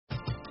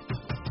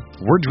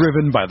We're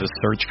driven by the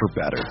search for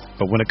better.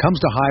 But when it comes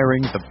to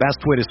hiring, the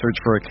best way to search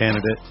for a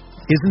candidate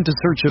isn't to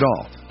search at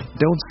all.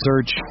 Don't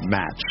search,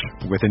 match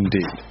with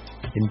Indeed.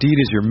 Indeed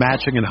is your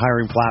matching and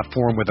hiring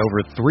platform with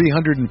over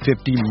 350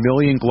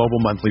 million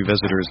global monthly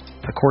visitors,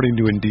 according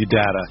to Indeed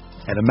data,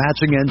 and a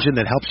matching engine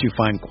that helps you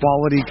find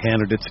quality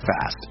candidates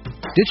fast.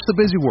 Ditch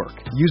the busy work.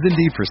 Use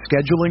Indeed for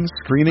scheduling,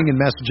 screening, and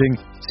messaging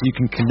so you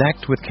can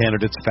connect with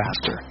candidates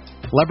faster.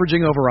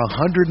 Leveraging over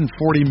 140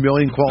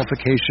 million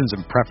qualifications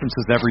and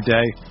preferences every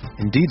day,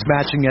 Indeed's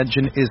matching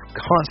engine is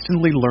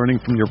constantly learning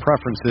from your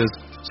preferences,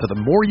 so the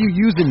more you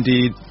use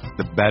Indeed,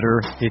 the better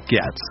it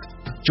gets.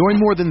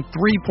 Join more than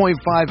 3.5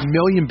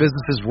 million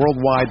businesses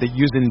worldwide that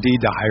use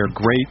Indeed to hire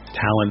great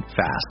talent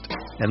fast.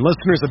 And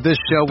listeners of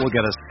this show will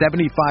get a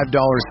 $75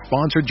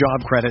 sponsored job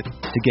credit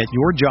to get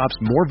your jobs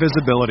more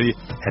visibility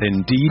at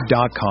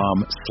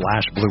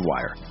Indeed.com/Blue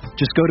Wire.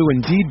 Just go to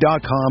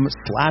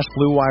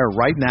Indeed.com/Blue Wire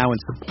right now and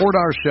support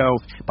our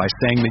show by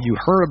saying that you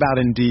heard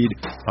about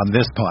Indeed on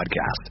this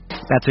podcast.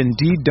 That's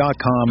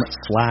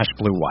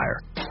Indeed.com/Blue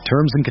Wire.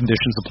 Terms and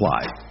conditions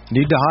apply.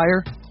 Need to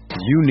hire?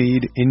 You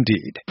need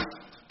Indeed.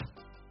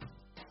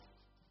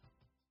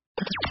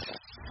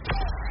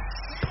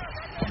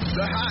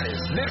 The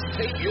hottest Knicks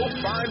tape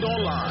you'll find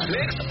online.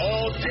 Knicks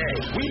all day.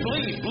 We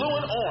bleed blue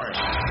and orange.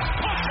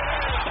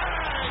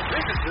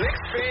 This is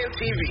Knicks Fan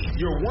TV,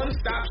 your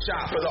one-stop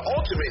shop for the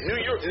ultimate New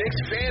York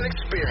Knicks fan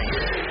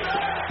experience.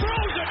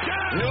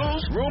 News,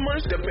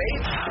 rumors,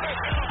 debates,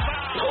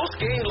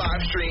 post-game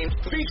live streams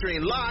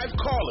featuring live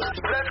callers.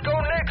 Let's go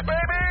Knicks,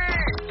 baby!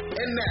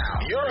 And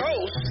now, your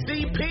host,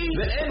 CP,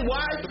 the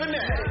NY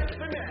Fanatic.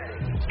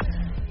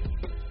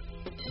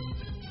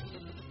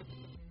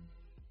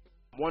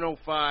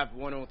 105,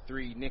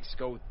 103, Knicks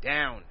go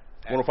down.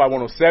 105,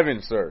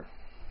 107, sir.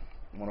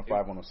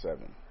 105,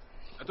 107.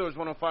 I thought it was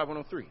 105,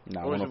 103.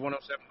 No, or was it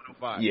 107,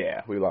 105?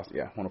 Yeah, we lost.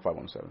 Yeah, 105,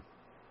 107.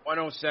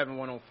 107,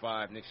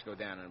 105, Knicks go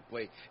down and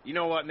play. You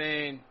know what,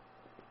 man?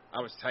 I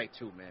was tight,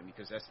 too, man,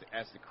 because as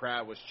the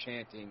crowd was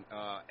chanting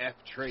F.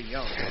 Trae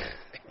Young,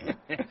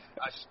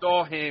 I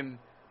saw him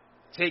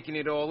taking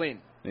it all in.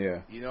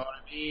 Yeah. You know what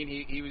I mean?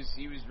 He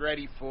was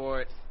ready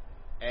for it.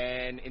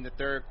 And in the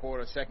third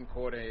quarter, second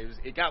quarter,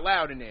 it got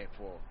loud in there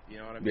for him. You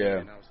know what I mean? Yeah.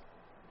 And I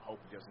hope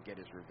he doesn't get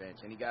his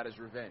revenge. And he got his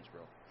revenge,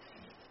 bro.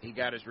 He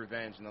got his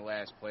revenge in the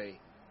last play.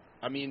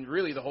 I mean,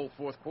 really the whole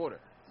fourth quarter,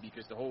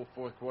 because the whole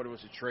fourth quarter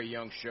was a Trae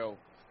Young show.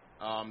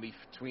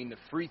 Between the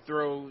free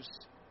throws,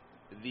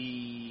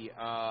 he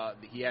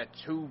had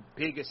two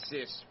big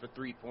assists for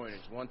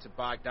three-pointers. One to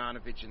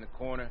Bogdanovich in the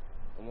corner,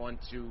 and one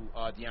to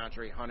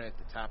DeAndre Hunter at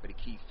the top of the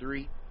key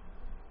three.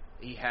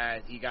 He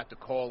got the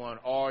call on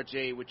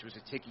RJ, which was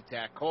a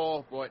ticky-tack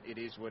call, but it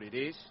is what it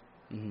is.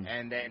 Mm-hmm.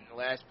 And then the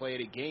last play of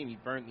the game, he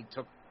burnt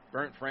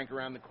Frank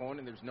around the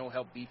corner. There was no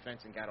help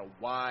defense and got a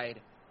wide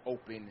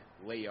open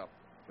layup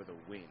for the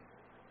win.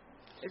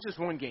 It's just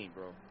one game,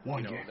 bro.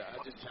 One game.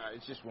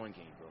 It's just one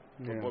game, bro.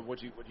 Yeah. What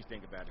do you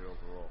think about it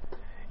overall?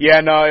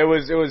 Yeah, no, it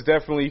was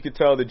definitely, you could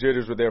tell the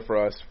jitters were there for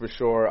us, for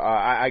sure.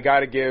 I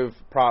got to give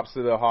props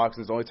to the Hawks.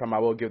 The only time I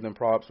will give them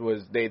props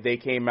was they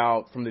came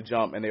out from the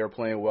jump and they were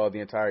playing well the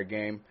entire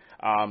game.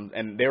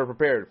 And they were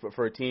prepared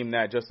for a team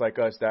that, just like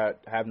us,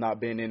 that have not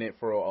been in it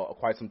for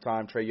quite some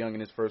time. Trae Young in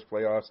his first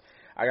playoffs.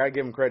 I gotta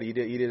give him credit. He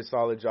did a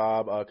solid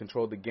job,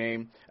 controlled the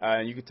game,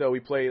 and you could tell we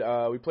played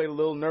a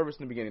little nervous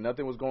in the beginning.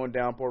 Nothing was going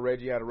down. Poor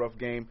Reggie had a rough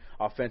game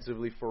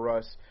offensively for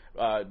us.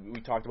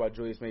 We talked about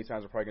Julius many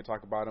times. We're probably gonna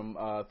talk about him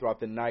throughout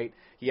the night.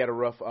 He had a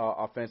rough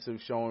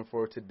offensive showing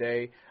for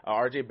today.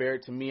 RJ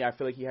Barrett, to me, I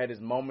feel like he had his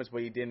moments,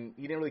 but he didn't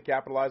really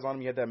capitalize on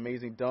them. He had that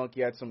amazing dunk.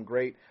 He had some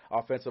great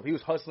offensive. He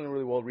was hustling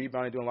really well,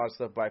 rebounding, doing a lot of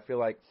stuff, but I feel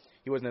like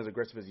he wasn't as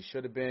aggressive as he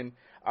should have been.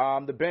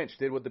 The bench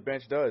did what the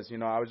bench does. You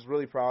know, I was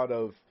really proud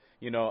of,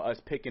 you know, us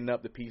picking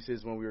up the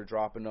pieces when we were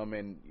dropping them,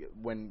 and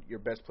when your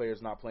best player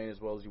is not playing as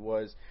well as he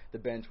was, the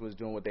bench was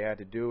doing what they had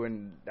to do,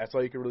 and that's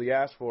all you could really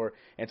ask for.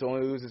 And to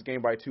only lose this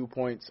game by 2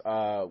 points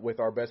with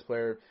our best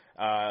player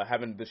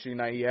having the shooting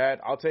night he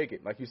had, I'll take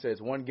it. Like you said, it's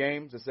one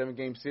game. It's a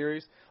 7-game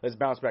series. Let's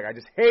bounce back. I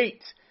just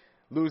hate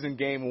losing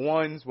game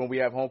ones when we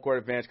have home court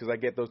advantage because I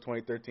get those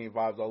 2013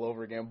 vibes all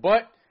over again.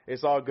 But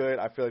it's all good.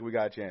 I feel like we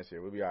got a chance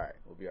here. We'll be all right.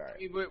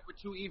 We're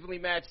two evenly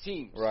matched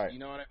teams. Right. You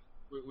know what I mean?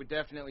 We're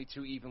definitely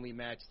two evenly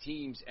matched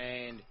teams,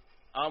 and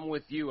I'm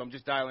with you. I'm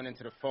just dialing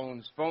into the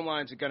phones. Phone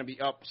lines are going to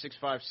be up,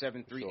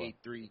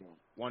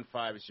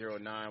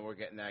 657-383-1509. We're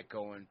getting that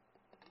going.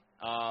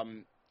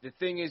 The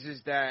thing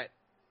is that,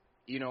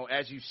 you know,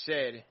 as you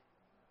said,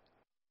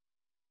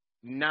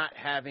 not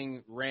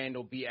having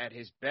Randall be at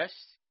his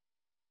best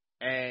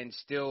and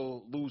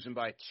still losing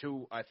by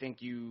 2, I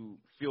think you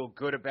feel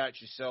good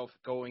about yourself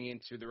going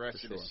into the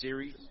rest of the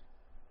series.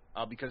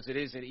 Because it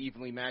is an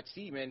evenly matched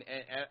team. And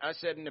I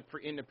said in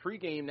the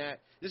pregame that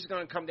this is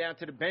going to come down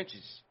to the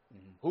benches.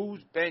 Mm-hmm.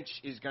 Whose bench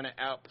is going to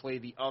outplay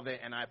the other?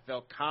 And I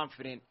felt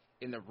confident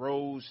in the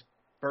Rose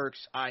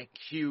Burks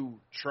IQ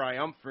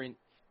triumphant.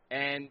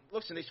 And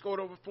listen, they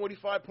scored over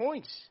 45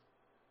 points.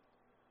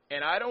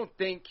 And I don't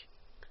think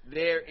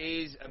there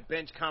is a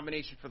bench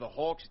combination for the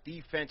Hawks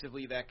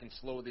defensively that can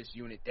slow this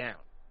unit down.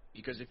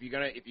 Because if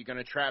you're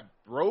gonna trap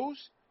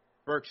Rose,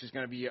 Burks is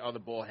gonna be your other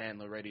ball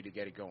handler ready to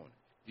get it going.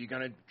 If you're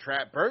gonna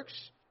trap Burks,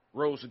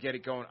 Rose will get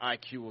it going,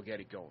 IQ will get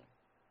it going.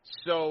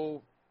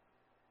 So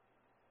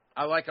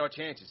I like our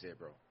chances there,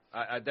 bro.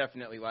 I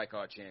definitely like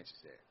our chances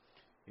there.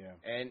 Yeah.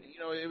 And,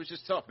 it was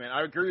just tough, man.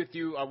 I agree with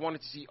you. I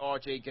wanted to see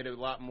RJ get a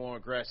lot more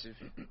aggressive.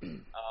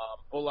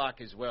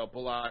 Bullock as well.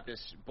 Bullock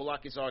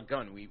is our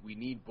gun. We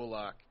need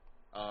Bullock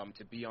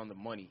to be on the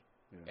money.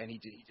 Yeah. And he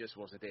just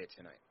wasn't there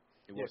tonight.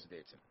 He wasn't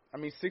there tonight. I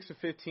mean, 6 of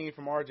 15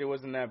 from RJ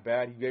wasn't that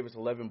bad. He gave us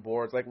 11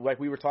 boards. Like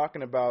we were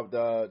talking about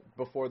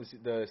before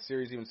the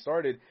series even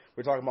started,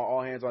 we were talking about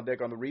all hands on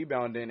deck on the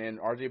rebounding, and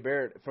RJ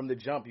Barrett, from the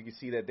jump, you could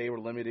see that they were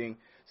limiting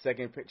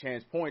second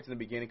chance points in the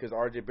beginning because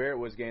RJ Barrett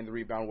was getting the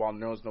rebound while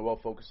Nerlens Noel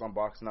focused on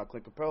boxing out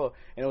Clint Capella,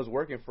 and it was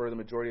working for the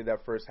majority of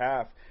that first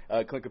half.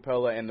 Clint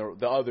Capella and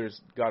the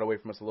others got away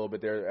from us a little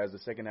bit there as the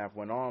second half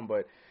went on,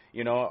 but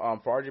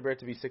for RJ Barrett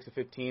to be 6 of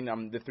 15,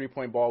 the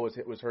 3-point ball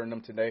was hurting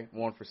him today,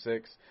 1 for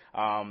 6.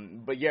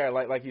 But yeah,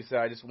 like you said,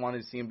 I just wanted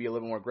to see him be a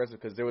little more aggressive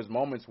because there was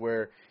moments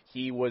where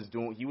he was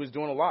doing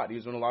a lot. He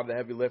was doing a lot of the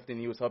heavy lifting.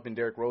 He was helping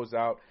Derrick Rose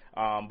out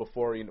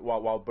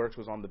while Burks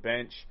was on the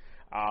bench.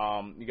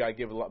 You got to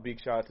give a big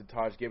shout out to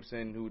Taj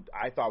Gibson, who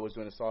I thought was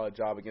doing a solid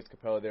job against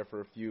Capella there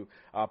for a few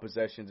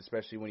possessions,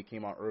 especially when he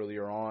came out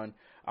earlier on.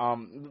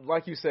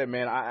 Like you said,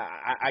 man,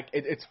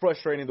 it's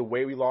frustrating the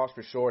way we lost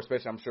for sure,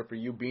 especially I'm sure for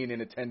you being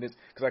in attendance,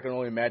 because I can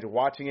only imagine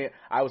watching it.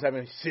 I was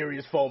having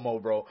serious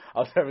FOMO, bro. I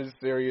was having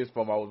serious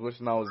FOMO. I was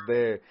wishing I was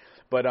there.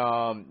 But,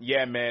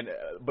 yeah, man,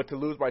 but to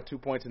lose by 2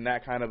 points in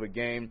that kind of a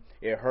game,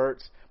 it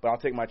hurts. But I'll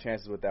take my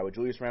chances with that. With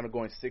Julius Randle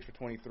going 6 for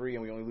 23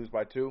 and we only lose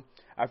by 2,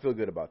 I feel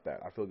good about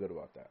that.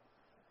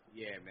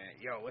 Yeah, man.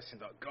 Yo, listen,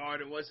 the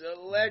Garden was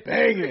electric.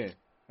 Banging.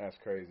 That's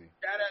crazy.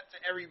 Shout out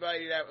to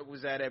everybody that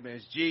was at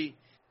MSG.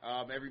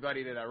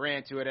 Everybody that I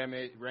ran into at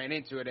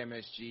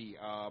MSG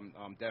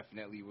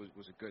definitely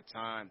was a good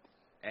time.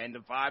 And the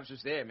vibes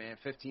was there, man.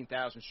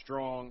 15,000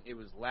 strong. It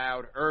was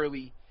loud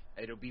early.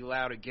 It'll be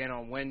loud again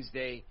on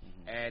Wednesday.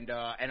 Mm-hmm.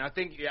 And I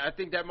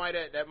think that might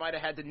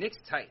have had the Knicks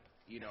tight.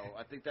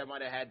 I think that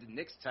might have had the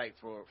Knicks tight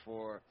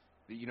for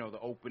the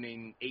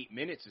opening 8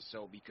 minutes or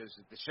so, because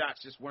the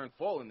shots just weren't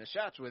falling. The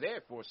shots were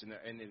there for us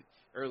in the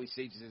early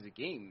stages of the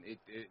game.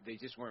 They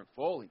just weren't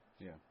falling.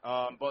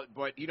 Yeah.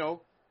 But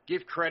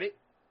give credit.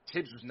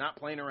 Tibbs was not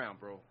playing around,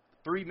 bro.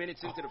 3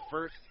 minutes into the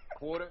first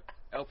quarter,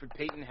 Elfrid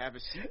Payton have a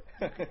seat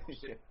sit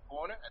in the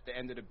corner at the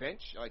end of the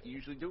bench like you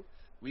usually do.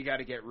 We got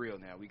to get real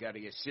now. We got to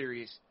get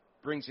serious.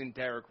 Brings in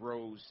Derrick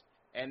Rose,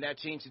 and that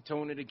changed the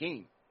tone of the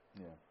game.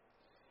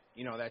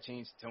 Yeah. That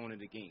changed the tone of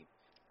the game.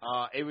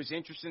 It was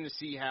interesting to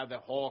see how the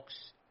Hawks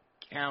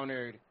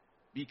countered,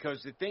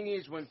 because the thing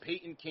is, when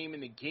Payton came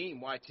in the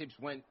game, why Tibbs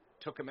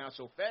took him out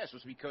so fast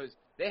was because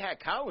they had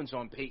Collins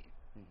on Payton,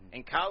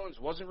 and Collins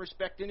wasn't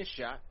respecting his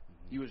shot.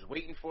 He was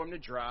waiting for him to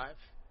drive,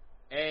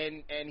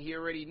 and he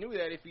already knew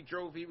that if he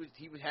drove, he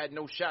had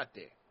no shot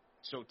there.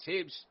 So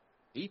Tibbs,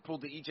 he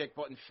pulled the eject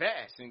button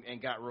fast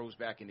and got Rose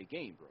back in the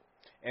game, bro.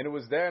 And it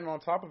was that, and on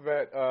top of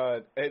that,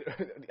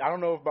 I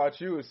don't know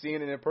about you,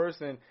 seeing it in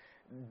person,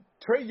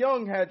 Trae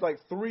Young had like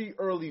 3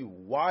 early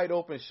wide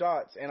open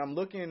shots, and I'm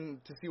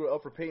looking to see what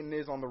Elfrid Payton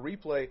is on the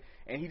replay,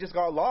 and he just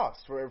got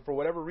lost for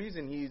whatever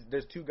reason.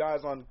 There's 2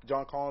 guys on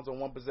John Collins on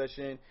one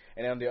possession,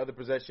 and on the other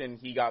possession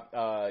he got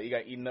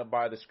eaten up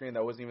by the screen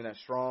that wasn't even that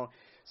strong.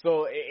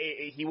 So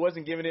he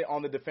wasn't giving it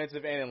on the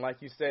defensive end, and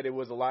like you said, it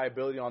was a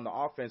liability on the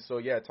offense. So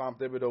yeah, Tom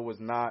Thibodeau was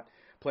not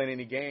playing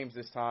any games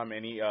this time,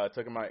 and he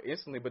took him out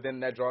instantly. But then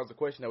that draws the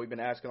question that we've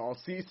been asking all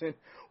season: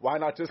 why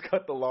not just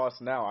cut the loss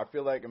now? I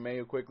feel like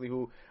Immanuel Quickley,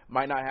 who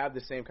might not have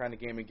the same kind of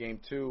game in game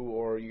 2,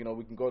 or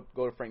we can go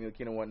to Frank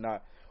Ntilikina and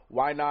whatnot.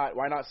 Why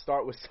not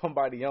start with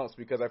somebody else?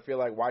 Because I feel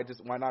like why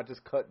not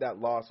just cut that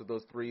loss with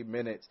those 3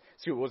 minutes?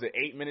 Shoot, was it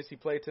 8 minutes he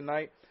played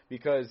tonight?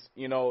 Because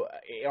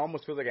it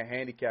almost feels like a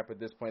handicap at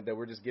this point that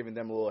we're just giving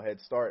them a little head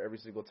start every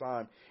single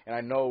time. And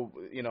I know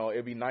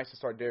it'd be nice to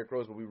start Derrick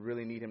Rose, but we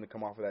really need him to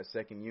come off of that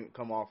second unit,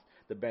 come off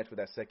the bench with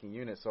that second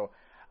unit. So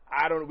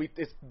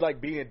it's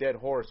like beating a dead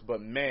horse,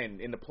 but man,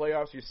 in the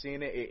playoffs you're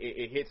seeing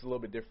it hits a little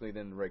bit differently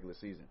than the regular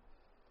season.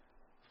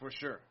 For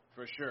sure.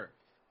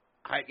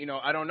 I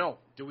don't know.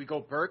 Do we go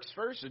Burks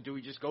first, or do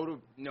we just go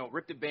to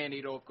rip the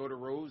Band-Aid off, go to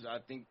Rose? I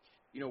think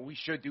we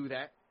should do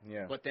that.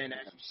 Yeah. But then,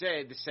 as you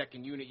said, the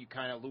second unit you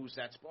kind of lose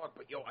that spark.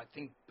 But I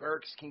think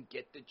Burks can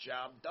get the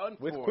job done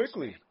with for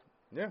Quickley. Us,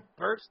 yeah.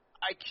 Burks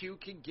IQ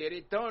can get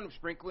it done.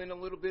 Sprinkle in a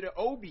little bit of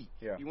Obi.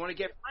 Yeah. You want to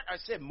get? I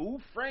said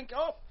move Frank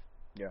up.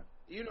 Yeah.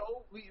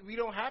 We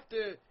don't have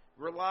to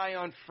rely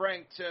on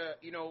Frank to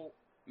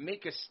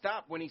make a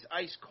stop when he's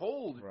ice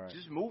cold. Right.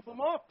 Just move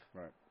him up.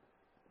 Right.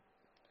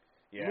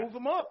 Yeah. Move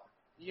him up.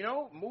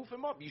 Move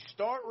him up. You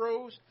start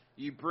Rose.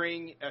 You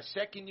bring a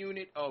second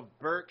unit of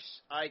Burks,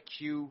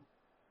 IQ,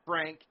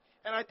 Frank,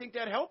 and I think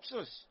that helps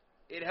us.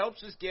 It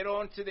helps us get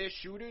on to their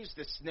shooters,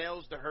 the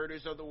Snells, the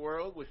Hurters of the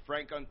world, with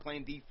Frank on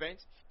playing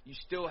defense. You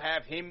still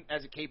have him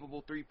as a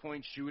capable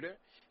 3-point shooter.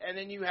 and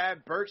then you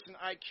have Burks and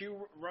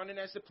IQ running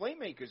as the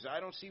playmakers. I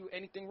don't see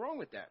anything wrong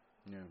with that.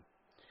 Yeah.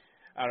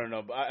 I don't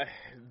know, but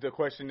the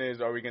question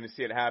is, are we going to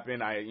see it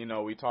happen?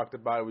 We talked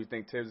about it. We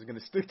think Tibbs is going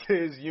to stick to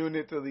his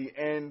unit to the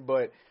end,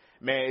 but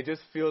man, it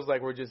just feels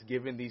like we're just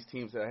giving these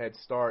teams a head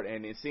start,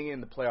 and seeing it in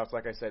the playoffs,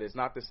 like I said, it's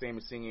not the same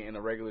as seeing it in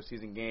a regular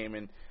season game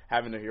and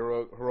having the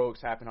heroics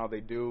happen how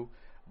they do.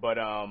 But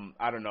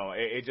I don't know.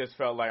 It just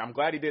felt like, I'm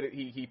glad he did it.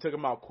 He took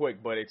him out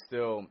quick, but it's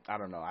still, I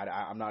don't know.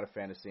 I'm not a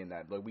fan of seeing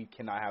that. Like, we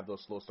cannot have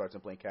those slow starts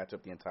and playing catch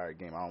up the entire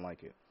game. I don't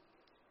like it.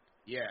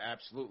 Yeah,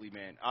 absolutely,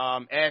 man.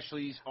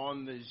 Ashley's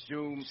on the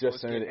Zoom. Just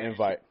send an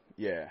invite.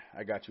 Yeah,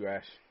 I got you,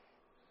 Ash.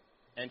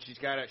 And she's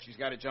got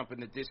to jump in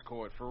the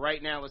Discord. For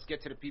right now, let's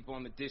get to the people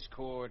on the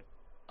Discord.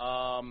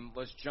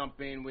 Let's jump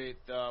in with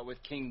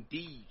King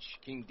Deej.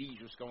 King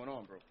Deej, what's going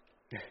on, bro?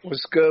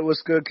 What's good?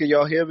 What's good? Can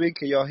y'all hear me?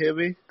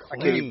 I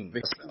can't hear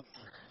myself.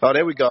 Oh,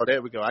 there we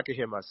go. I can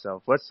hear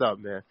myself. What's up,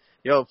 man?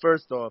 Yo,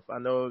 first off, I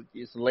know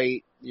it's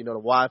late. The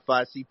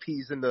Wi-Fi,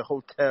 CP's in the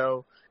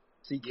hotel.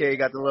 CK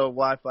got the little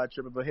Wi-Fi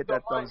tripping, but hit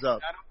that thumbs up.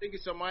 I don't think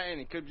it's on my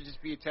end. It could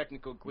just be a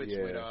technical glitch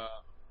with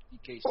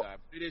DK side.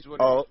 It is what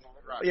it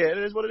is. Yeah, it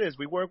is what it is.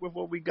 We work with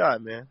what we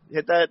got, man.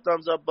 Hit that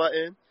thumbs up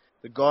button.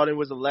 The garden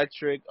was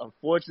electric.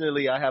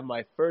 Unfortunately, I have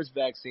my first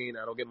vaccine.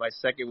 I don't get my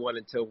second one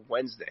until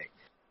Wednesday.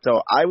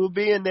 So I will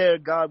be in there,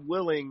 God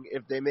willing,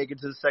 if they make it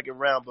to the second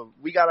round. But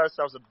we got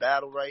ourselves a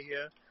battle right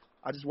here.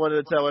 I just wanted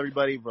to tell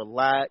everybody,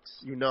 relax.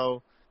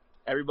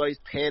 Everybody's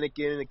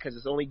panicking because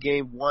it's only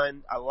game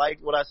one. I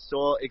liked what I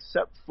saw,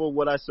 except for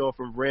what I saw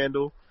from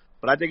Randall.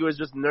 But I think it was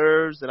just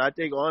nerves, and I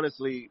think,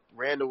 honestly,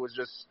 Randall was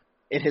just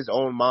in his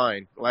own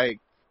mind. Like,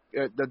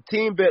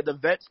 the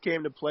vets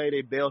came to play.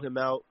 They bailed him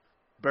out.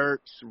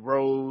 Burks,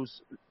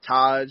 Rose,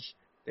 Taj,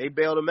 they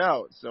bailed him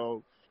out.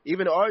 So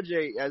even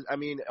RJ,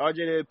 RJ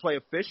didn't play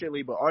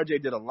efficiently, but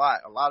RJ did a lot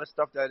of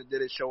stuff that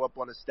didn't show up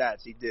on the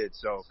stats. He did.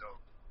 So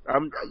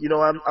I'm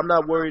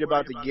not worried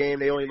about the game.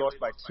 They only lost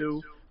by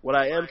 2. What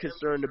I am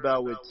concerned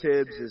about with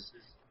Tibbs is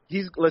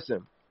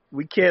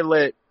we can't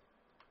let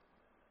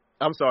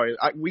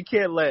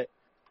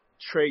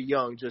Trae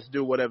Young just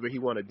do whatever he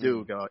want to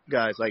do,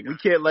 guys. Like, we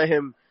can't let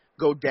him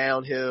go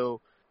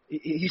downhill.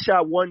 He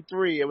shot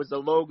 1-3. It was the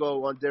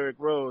logo on Derrick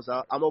Rose.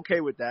 I'm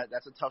okay with that.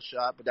 That's a tough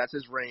shot, but that's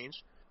his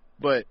range.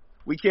 But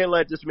we can't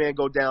let this man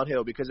go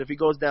downhill, because if he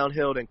goes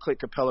downhill, then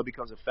Clint Capella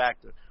becomes a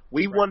factor.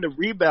 We won the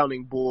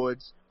rebounding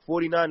boards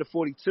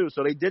 49-42,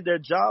 so they did their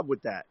job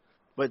with that.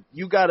 But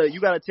you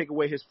gotta take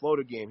away his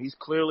floater game. He's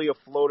clearly a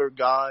floater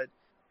god.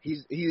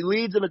 He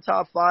leads in the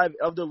top 5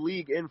 of the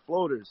league in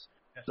floaters.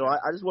 So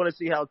I just want to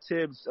see how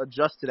Tibbs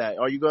adjusts to that.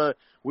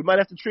 We might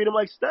have to treat him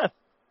like Steph.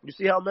 You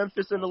see how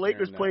Memphis and the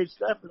Lakers played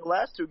Steph in the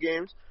last 2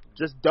 games?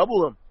 Just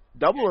double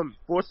him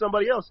for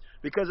somebody else.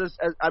 Because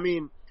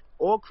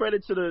all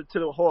credit to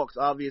the Hawks.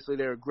 Obviously,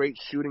 they're a great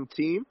shooting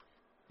team,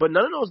 but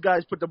none of those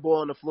guys put the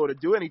ball on the floor to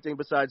do anything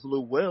besides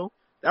Lou Will.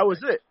 That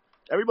was it.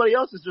 Everybody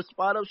else is just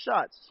spot up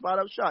shots.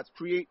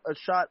 Create a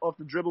shot off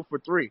the dribble for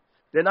 3.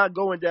 They're not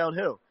going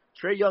downhill.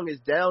 Trae Young is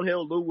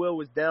downhill. Lou Will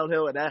was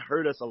downhill, and that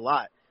hurt us a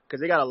lot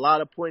because they got a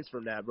lot of points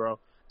from that, bro.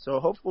 So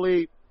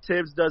hopefully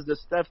Tibbs does the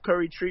Steph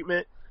Curry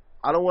treatment.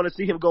 I don't want to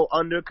see him go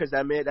under because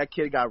that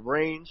kid got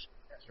range.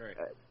 That's right.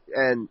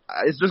 And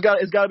it's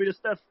got to be the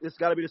Steph. It's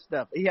got to be the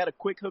Steph. He had a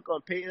quick hook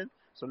on Peyton,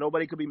 so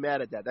nobody could be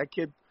mad at that. That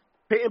kid,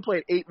 Peyton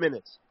played 8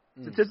 minutes.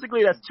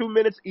 Statistically, that's 2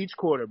 minutes each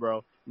quarter,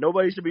 bro.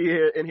 Nobody should be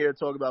in here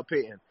talking about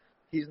Peyton.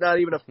 He's not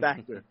even a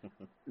factor.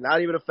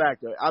 Not even a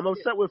factor. I'm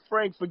upset with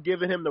Frank for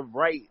giving him the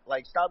right.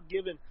 Like, stop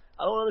giving.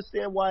 I don't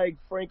understand why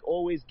Frank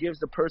always gives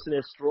the person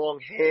a strong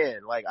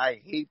hand. Like, I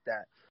hate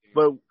that.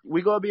 But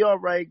we're going to be all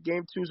right.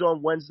 Game 2's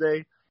on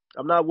Wednesday.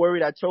 I'm not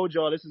worried. I told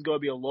y'all this is going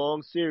to be a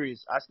long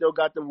series. I still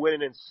got them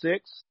winning in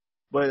 6,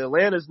 but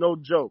Atlanta's no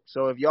joke.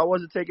 So if y'all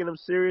wasn't taking them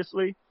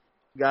seriously,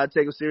 you got to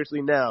take them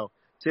seriously now.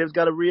 Tibbs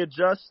got to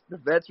readjust. The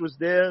vets was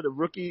there. The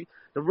rookies.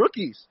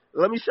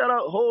 Let me shout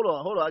out. Hold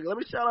on. Let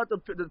me shout out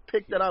the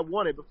pick that I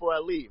wanted before I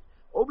leave.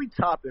 Obi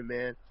Toppin,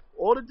 man.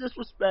 All the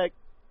disrespect,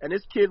 and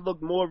this kid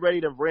looked more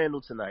ready than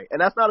Randall tonight.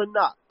 And that's not a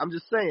knock. I'm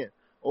just saying.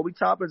 Obi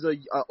Toppin's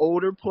an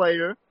older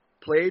player,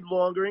 played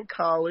longer in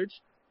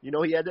college.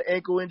 He had the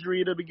ankle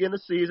injury to begin the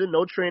season,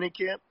 no training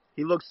camp.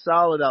 He looks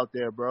solid out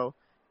there, bro.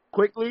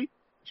 Quickly,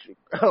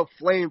 a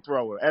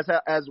flamethrower,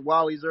 as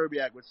Wally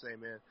Zerbiak would say,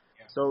 man.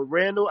 Yeah. So,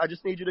 Randall, I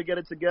just need you to get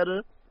it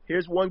together.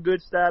 Here's one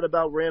good stat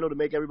about Randall to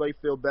make everybody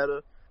feel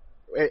better.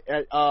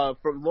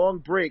 From long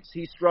breaks,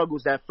 he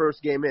struggles that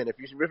first game in. If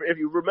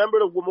you remember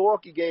the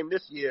Milwaukee game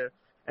this year,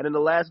 and in the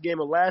last game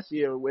of last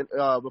year,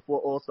 before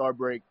All-Star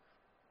break,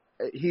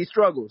 he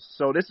struggles.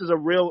 So this is a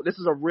real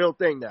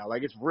thing now.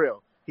 Like, it's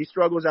real. He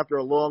struggles after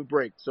a long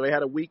break. So they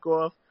had a week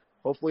off.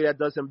 Hopefully that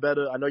does him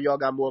better. I know y'all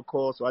got more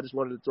calls, so I just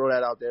wanted to throw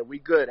that out there. We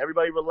good.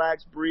 Everybody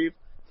relax, breathe.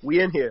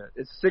 We in here.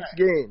 It's 6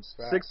 games.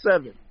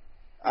 6-7.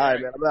 All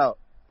right, man. I'm out.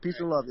 Peace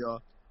and love,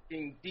 y'all.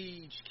 King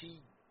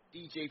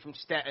DJ from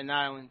Staten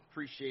Island.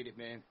 Appreciate it,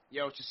 man.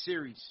 Yo, it's a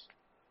series.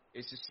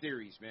 It's a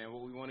series, man.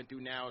 What we want to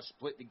do now is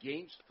split the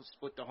games,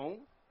 split the home,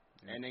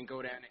 and then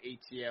go down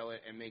to ATL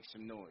and make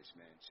some noise,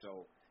 man.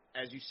 So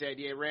as you said,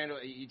 yeah, Randall,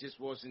 he just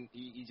wasn't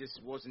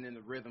in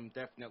the rhythm.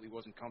 Definitely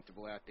wasn't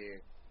comfortable out there.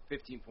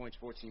 15 points,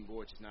 14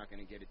 boards is not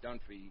going to get it done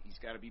for you. He's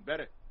got to be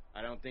better.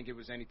 I don't think it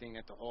was anything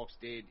that the Hawks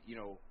did,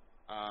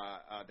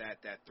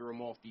 that threw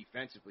him off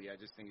defensively. I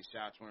just think his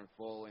shots weren't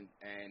full and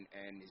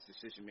his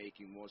decision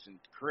making wasn't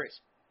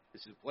crisp.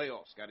 This is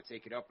playoffs. Got to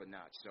take it up a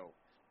notch. So,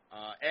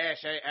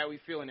 Ash, how we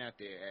feeling out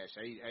there, Ash?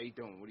 How you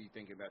doing? What do you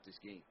think about this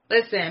game?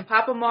 Listen,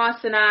 Papa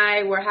Moss and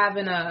I were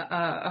having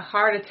a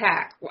heart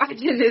attack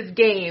watching this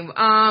game.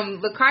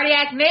 The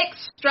cardiac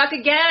Knicks struck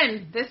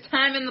again, this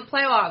time in the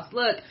playoffs.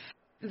 Look,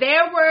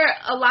 there were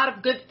a lot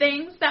of good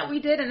things that we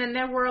did, and then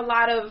there were a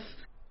lot of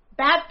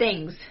bad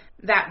things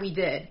that we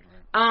did.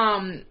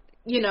 I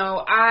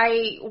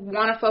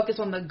want to focus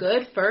on the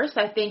good first.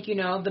 I think,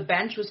 the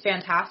bench was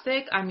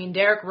fantastic. I mean,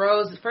 Derrick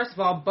Rose, first of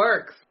all,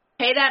 Burks.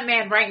 Pay that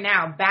man right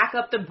now. Back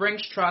up the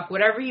Brinks truck.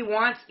 Whatever he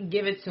wants,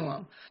 give it to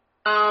him.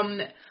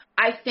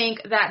 I think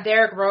that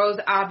Derrick Rose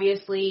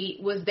obviously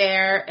was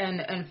there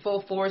and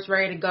full force,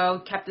 ready to go,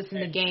 kept us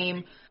in the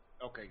game.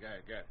 Okay, go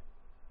ahead.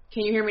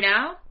 Can you hear me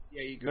now?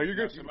 Yeah, you're good. No, you're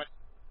good.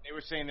 They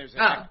were saying there's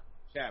a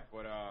chat,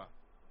 but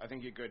I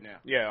think you're good now.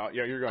 Yeah,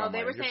 you're good. Oh,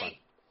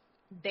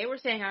 they were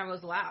saying I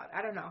was loud.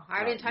 I don't know.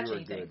 I didn't touch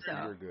anything. Good. So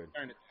You were good.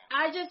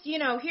 I just,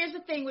 here's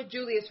the thing with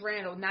Julius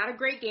Randle. Not a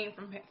great game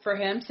for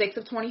him, 6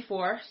 of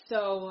 24.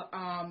 So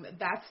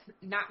that's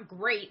not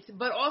great.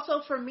 But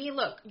also for me,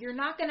 look, you're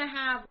not going to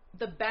have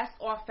the best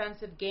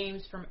offensive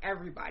games from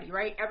everybody,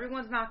 right?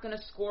 Everyone's not going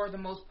to score the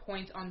most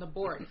points on the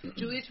board.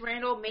 Julius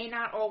Randle may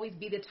not always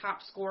be the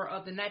top scorer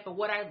of the night, but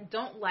what I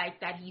don't like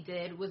that he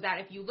did was that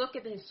if you look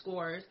at his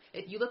scores,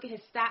 if you look at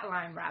his stat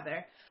line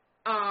rather,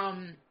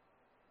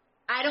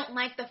 I don't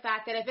like the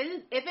fact that if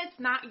it's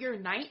not your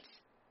night,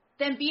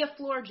 then be a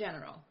floor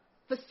general.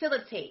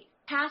 Facilitate.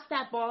 Pass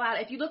that ball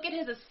out. If you look at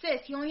his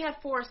assists, he only had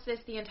 4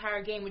 assists the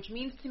entire game, which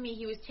means to me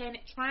he was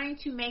trying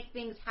to make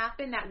things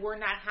happen that were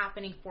not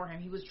happening for him.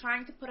 He was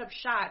trying to put up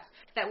shots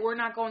that were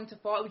not going to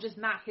fall. It was just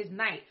not his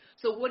night.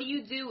 So what do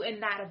you do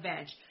in that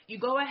event? You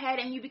go ahead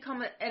and you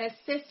become an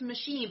assist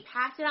machine.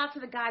 Pass it out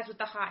to the guys with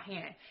the hot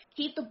hand.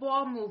 Keep the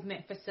ball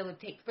movement.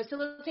 Facilitate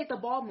the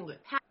ball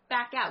movement. Pass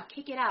back out,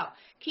 kick it out,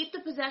 keep the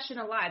possession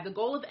alive. The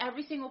goal of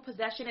every single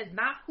possession is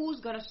not who's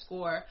going to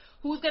score,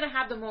 who's going to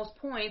have the most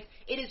points.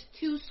 It is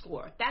to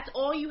score. That's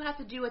all you have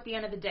to do at the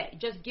end of the day.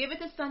 Just give it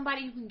to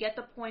somebody who can get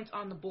the points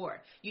on the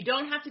board. You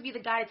don't have to be the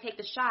guy to take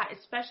the shot,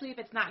 especially if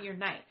it's not your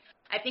night.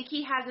 I think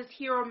he has this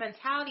hero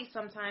mentality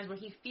sometimes where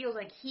he feels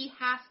like he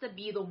has to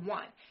be the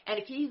one. And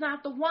if he's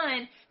not the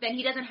one, then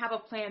he doesn't have a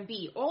plan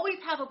B. Always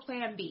have a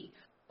plan B.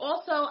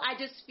 Also, I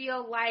just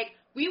feel like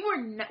we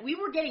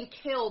were getting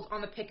killed on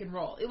the pick and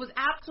roll. It was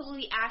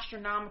absolutely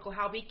astronomical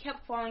how we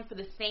kept falling for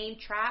the same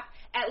trap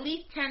at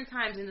least 10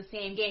 times in the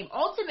same game.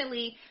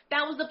 Ultimately,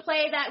 that was the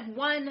play that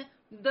won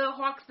the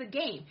Hawks the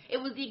game. It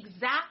was the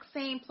exact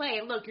same play.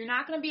 And look, you're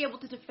not going to be able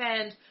to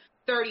defend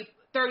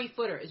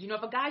 30-footers.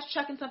 If a guy's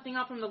chucking something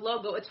up from the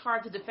logo, it's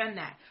hard to defend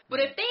that.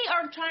 But if they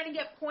are trying to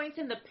get points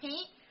in the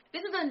paint,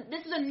 this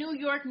is a New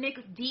York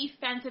Knicks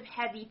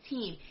defensive-heavy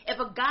team. If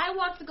a guy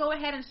wants to go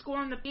ahead and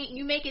score in the paint,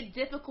 you make it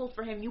difficult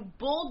for him. You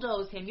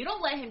bulldoze him. You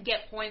don't let him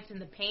get points in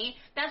the paint.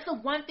 That's the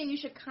one thing you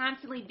should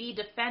constantly be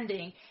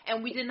defending,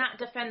 and we did not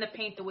defend the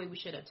paint the way we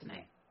should have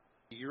tonight.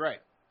 You're right.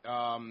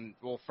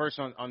 Well, first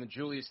on the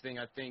Julius thing,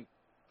 I think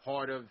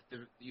part of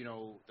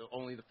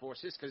only the 4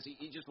 assists because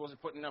he just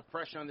wasn't putting enough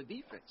pressure on the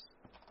defense.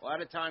 A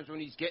lot of times when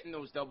he's getting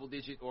those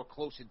double-digit or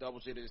close to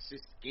double-digit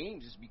assist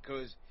games is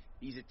because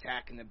he's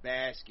attacking the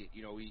basket.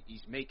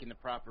 He's making the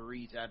proper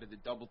reads out of the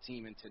double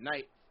team. And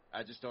tonight,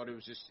 I just thought it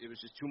was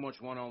just too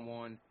much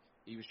one-on-one.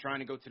 He was trying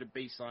to go to the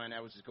baseline.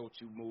 That was his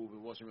go-to move.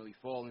 It wasn't really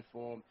falling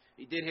for him.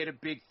 He did hit a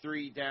big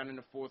 3 down in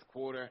the fourth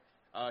quarter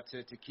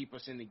to keep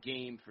us in the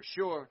game for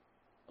sure.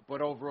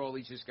 But overall,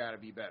 he's just got to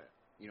be better.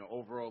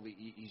 Overall,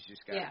 he's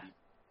just got to be.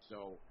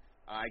 So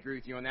I agree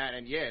with you on that.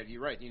 And, yeah,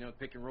 you're right.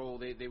 Pick and roll,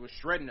 they were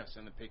shredding us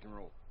on the pick and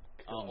roll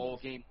all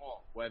game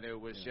long, whether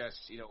it was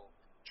just,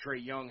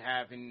 Trae Young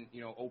having,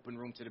 open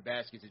room to the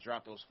basket to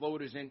drop those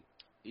floaters in.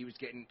 He was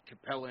getting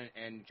Capella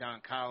and John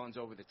Collins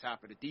over the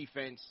top of the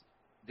defense.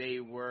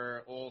 They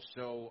were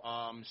also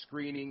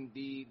screening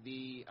the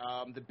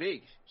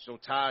bigs. So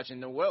Taj and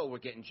Noel were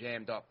getting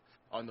jammed up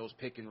on those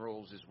pick and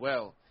rolls as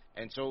well.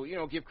 And so,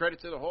 give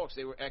credit to the Hawks.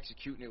 They were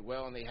executing it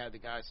well, and they had the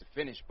guys to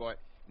finish. But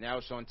now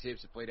it's on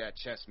Tibbs to play that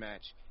chess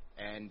match,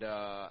 and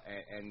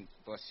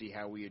let's see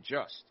how we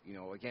adjust.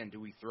 Again, do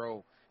we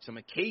throw some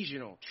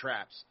occasional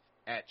traps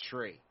at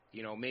Trae?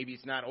 Maybe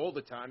it's not all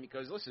the time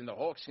because, listen, the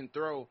Hawks can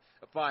throw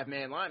a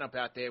 5-man lineup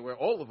out there where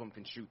all of them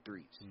can shoot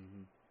threes.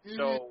 Mm-hmm.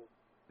 So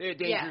they're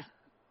dangerous. Yeah.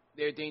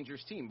 They're a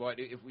dangerous team, but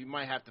if we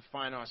might have to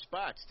find our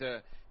spots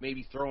to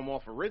maybe throw him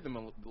off a rhythm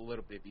a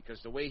little bit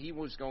because the way he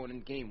was going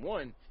in game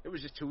 1, it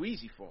was just too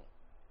easy for him.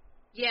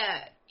 Yeah,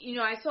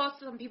 I saw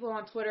some people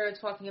on Twitter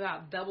talking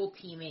about double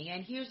teaming,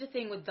 and here's the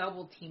thing with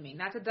double teaming.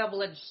 That's a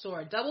double-edged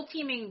sword. Double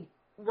teaming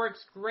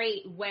works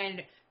great when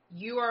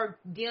you are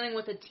dealing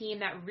with a team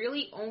that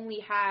really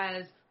only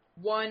has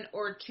one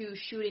or two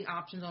shooting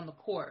options on the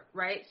court,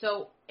 right?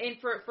 So, and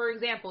for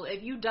example,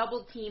 if you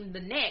double team the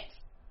Knicks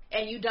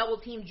and you double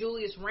team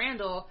Julius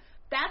Randle,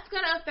 that's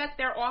going to affect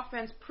their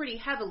offense pretty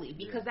heavily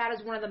because that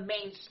is one of the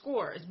main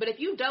scorers. But if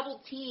you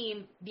double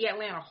team the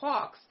Atlanta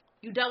Hawks,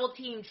 you double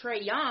team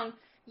Trae Young,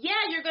 yeah,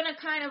 you're going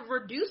to kind of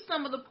reduce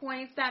some of the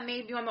points that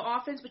may be on the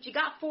offense, but you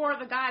got four of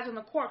the guys on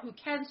the court who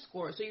can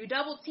score. So you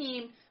double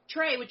team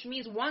Trae, which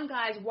means one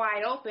guy's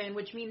wide open,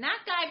 which means that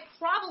guy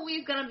probably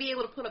is going to be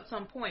able to put up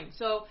some points.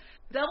 So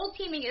double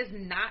teaming is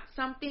not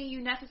something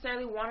you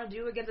necessarily want to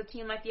do against a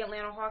team like the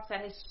Atlanta Hawks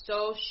that is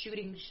so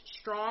shooting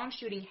strong,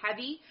 shooting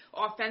heavy,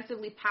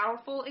 offensively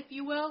powerful, if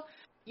you will.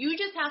 You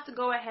just have to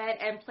go ahead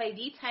and play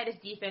the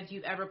tightest defense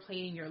you've ever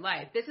played in your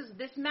life. This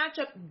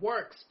matchup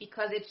works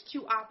because it's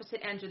two opposite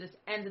ends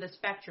of the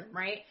spectrum,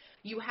 right?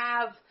 You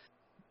have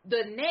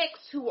the Knicks,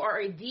 who are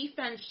a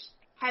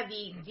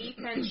defense-heavy,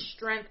 defense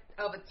strength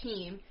of a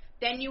team.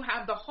 Then you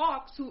have the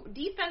Hawks, who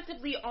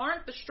defensively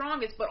aren't the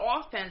strongest, but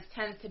offense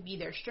tends to be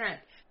their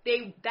strength.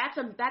 That's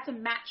a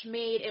match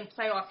made in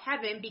playoff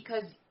heaven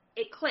because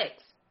it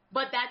clicks.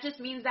 But that just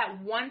means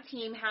that one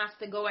team has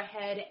to go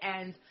ahead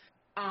and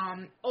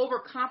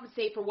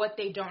overcompensate for what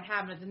they don't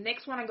have. And if the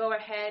Knicks want to go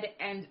ahead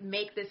and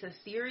make this a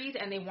series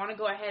and they want to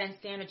go ahead and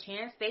stand a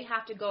chance, they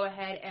have to go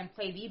ahead and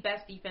play the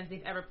best defense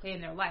they've ever played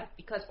in their life.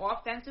 Because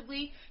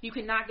offensively, you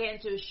cannot get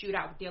into a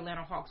shootout with the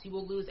Atlanta Hawks. You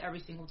will lose every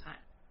single time.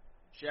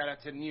 Shout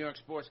out to the New York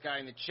sports guy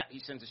in the chat. He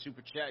sends a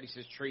super chat. He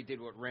says Trae did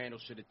what Randall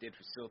should have did,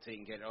 facilitate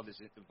and get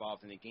others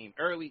involved in the game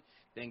early,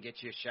 then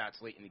get your shots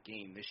late in the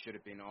game. This should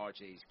have been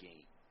RJ's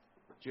game.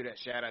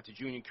 Shout out to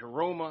Junior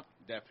Karoma.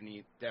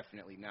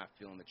 Definitely not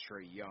feeling the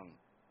Trae Young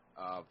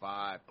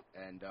vibe.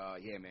 And,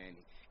 yeah, man,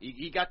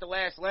 he got the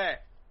last laugh.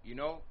 You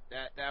know,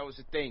 that was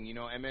the thing. You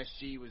know,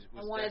 MSG was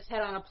I want his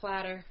head on a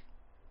platter.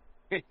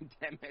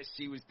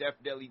 MSG was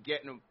definitely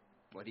getting him.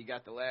 But he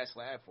got the last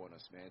laugh on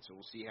us, man. So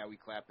we'll see how we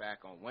clap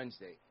back on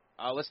Wednesday.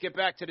 Let's get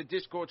back to the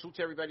Discord. So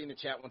to everybody in the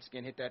chat, once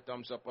again, hit that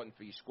thumbs up button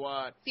for your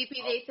squad. CP,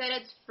 they said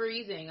it's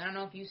freezing. I don't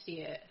know if you see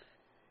it.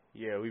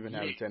 Yeah, we've been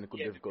having technical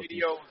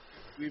difficulties.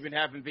 We've been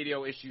having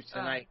video issues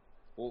tonight.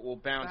 We'll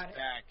bounce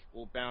back.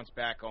 We'll bounce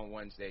back on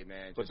Wednesday,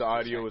 man. But the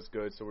audio is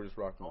good, so we're just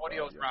rocking. The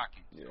audio's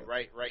rocking. Yeah. So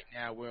right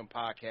now, we're in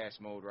podcast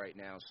mode right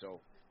now,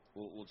 so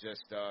we'll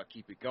just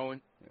keep it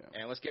going. Yeah.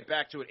 And let's get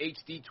back to it.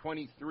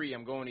 HD23,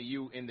 I'm going to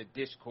you in the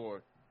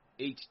Discord.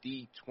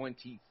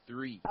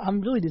 HD23.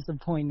 I'm really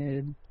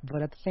disappointed,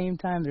 but at the same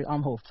time,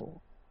 I'm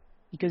hopeful.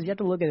 Because you have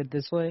to look at it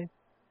this way.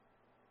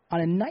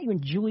 On a night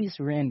when Julius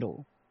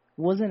Randle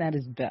wasn't at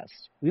his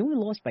best, we only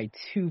lost by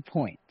 2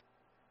 points,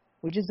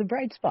 which is a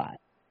bright spot.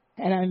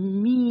 And I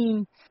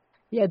mean,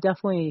 yeah,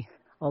 definitely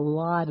a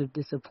lot of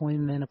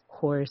disappointment, of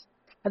course.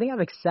 I think I've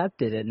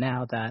accepted it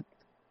now that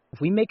if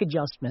we make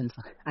adjustments,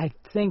 I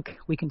think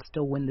we can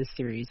still win this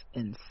series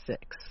in 6.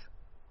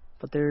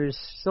 But there's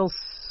still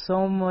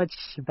so much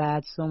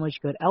bad, so much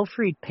good.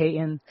 Elfrid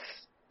Payton,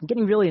 I'm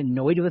getting really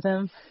annoyed with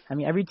him. I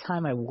mean, every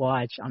time I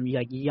watch, I'm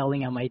like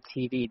yelling at my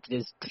TV to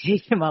just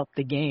take him out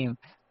the game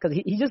because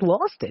he just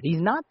lost it.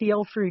 He's not the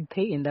Elfrid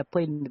Payton that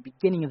played in the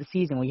beginning of the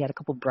season when he had a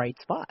couple bright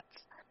spots.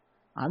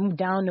 I'm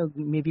down to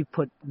maybe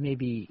put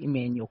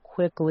Emmanuel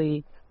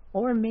Quickley,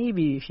 or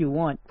maybe if you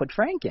want, put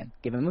Frank in.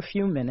 Give him a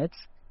few minutes.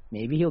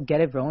 Maybe he'll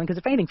get it rolling because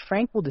if anything,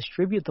 Frank will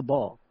distribute the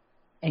ball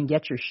and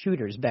get your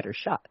shooters better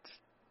shots.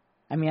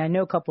 I mean, I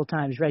know a couple of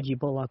times Reggie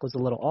Bullock was a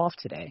little off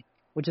today,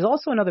 which is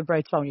also another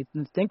bright spot when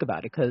you think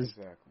about it, because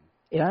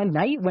on a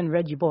night when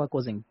Reggie Bullock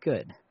wasn't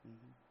good,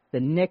 the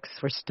Knicks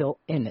were still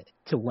in it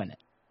to win it.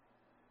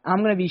 I'm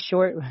going to be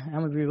short. I'm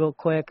going to be real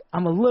quick.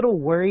 I'm a little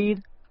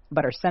worried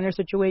about our center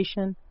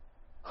situation.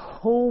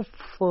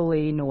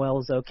 Hopefully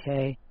Noel's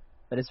okay,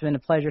 but it's been a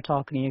pleasure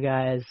talking to you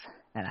guys,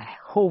 and I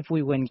hope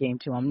we win Game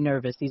 2. I'm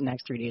nervous. These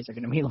next 3 days are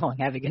going to be long.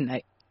 Have a good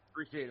night.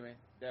 Appreciate it, man.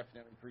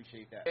 Definitely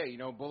appreciate that. Yeah, you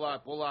know,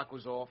 Bullock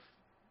was off.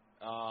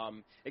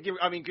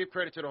 Give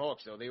credit to the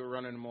Hawks, though. They were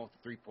running him off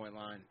the three-point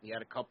line. He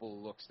had a couple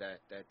of looks that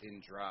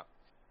didn't drop,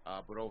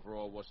 but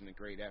overall it wasn't a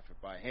great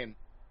effort by him.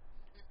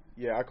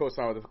 Yeah, I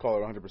co-sign with the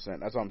caller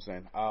 100%. That's what I'm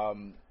saying.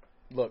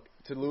 Look,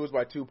 to lose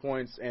by 2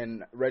 points,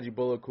 and Reggie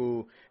Bullock,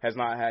 who has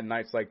not had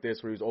nights like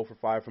this where he was 0 for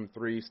 5 from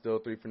 3, still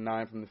 3 for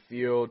 9 from the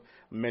field.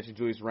 I mentioned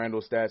Julius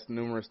Randle's stats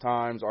numerous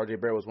times. R.J.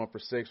 Barrett was 1 for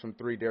 6 from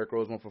 3. Derrick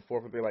Rose 1 for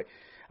 4 from 3.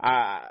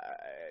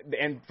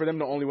 And for them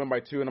to only win by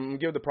 2, and I'm going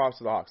to give the props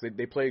to the Hawks.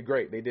 They played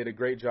great. They did a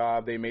great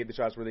job. They made the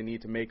shots where they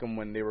need to make them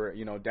when they were,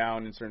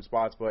 down in certain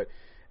spots. But,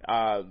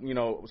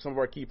 some of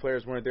our key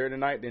players weren't there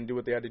tonight, didn't do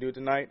what they had to do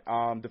tonight.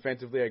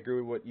 Defensively, I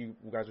agree with what you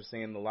guys were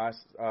saying in the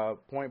last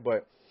point,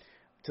 but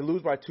to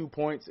lose by 2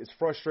 points is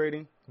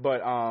frustrating, but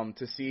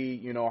to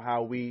see,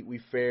 how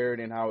we fared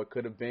and how it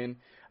could have been,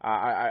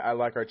 I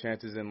like our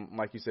chances. And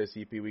like you said,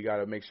 CP, we got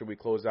to make sure we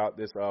close out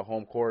this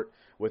home court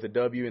with a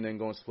W and then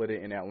go and split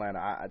it in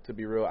Atlanta. To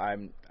be real,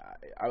 I'm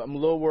a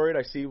little worried.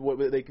 I see what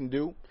they can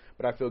do,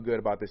 but I feel good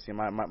about this team.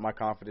 My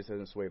confidence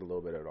hasn't swayed a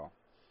little bit at all.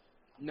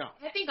 No.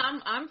 I think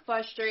I'm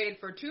frustrated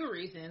for two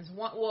reasons.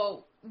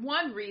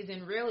 One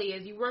reason really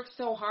is you work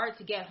so hard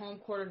to get home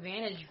court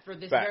advantage for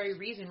this Facts. very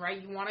reason,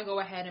 right? You want to go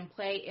ahead and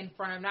play in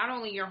front of not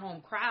only your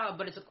home crowd,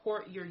 but it's a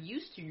court you're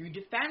used to. You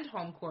defend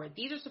home court.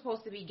 These are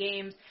supposed to be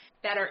games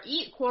that are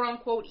quote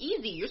unquote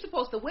easy. You're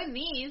supposed to win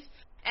these.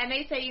 And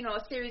they say,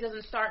 a series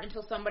doesn't start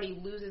until somebody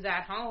loses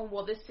at home.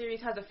 Well, this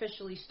series has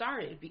officially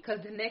started because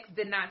the Knicks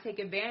did not take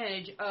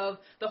advantage of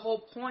the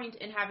whole point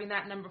in having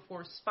that number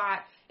 4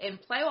 spot in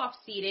playoff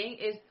seeding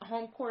is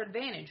home court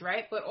advantage,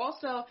 right? But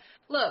also,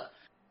 look,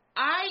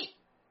 I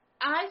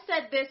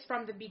said this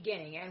from the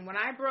beginning, and when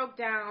I broke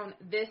down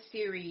this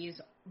series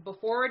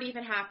before it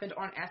even happened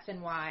on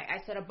SNY, I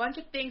said a bunch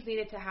of things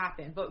needed to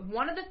happen. But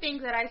one of the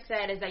things that I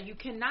said is that you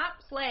cannot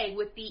play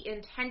with the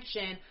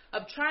intention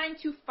of trying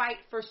to fight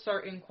for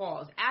certain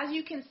calls. As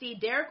you can see,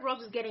 Derrick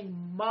Rose was getting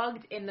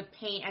mugged in the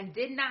paint and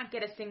did not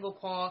get a single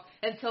call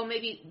until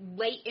maybe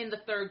late in the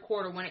third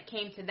quarter when it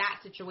came to that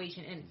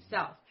situation in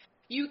itself.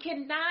 You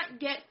cannot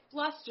get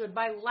flustered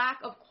by lack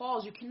of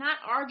calls. You cannot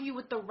argue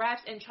with the refs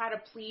and try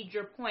to plead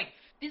your point.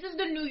 This is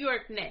the New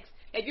York Knicks.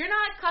 If you're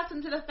not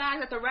accustomed to the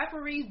fact that the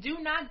referees do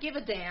not give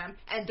a damn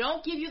and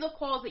don't give you the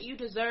calls that you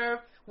deserve,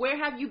 where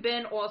have you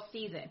been all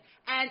season?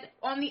 And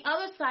on the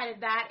other side of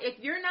that, if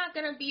you're not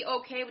going to be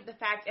okay with the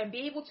fact and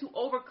be able to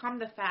overcome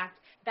the fact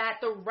that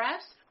the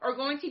refs are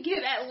going to give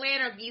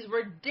Atlanta these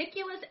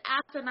ridiculous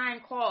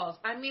asinine calls.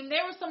 I mean,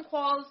 there were some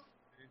calls,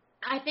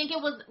 I think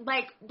it was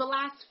like the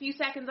last few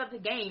seconds of the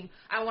game,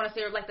 I want to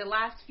say, or like the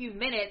last few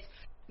minutes,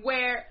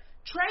 where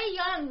Trae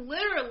Young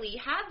literally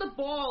had the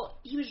ball.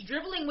 He was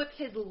dribbling with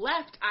his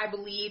left, I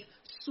believe,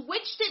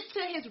 switched it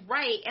to his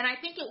right, and I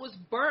think it was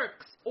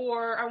Burks,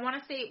 or I want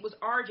to say it was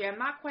RJ. I'm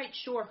not quite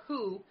sure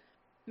who.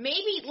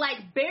 Maybe,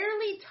 like,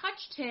 barely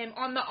touched him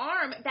on the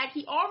arm that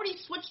he already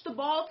switched the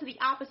ball to the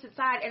opposite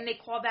side, and they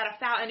called that a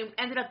foul, and it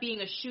ended up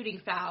being a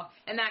shooting foul,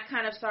 and that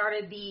kind of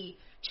started the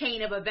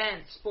chain of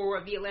events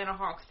for the Atlanta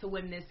Hawks to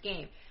win this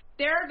game.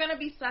 There are going to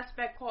be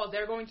suspect calls.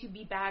 There are going to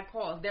be bad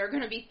calls. There are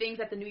going to be things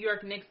that the New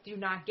York Knicks do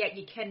not get.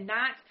 You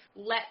cannot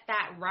let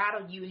that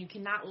rattle you, and you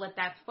cannot let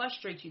that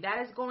frustrate you.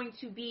 That is going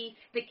to be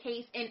the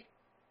case in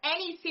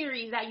any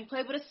series that you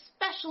play, but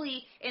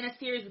especially in a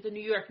series with the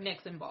New York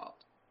Knicks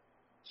involved.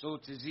 So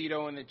to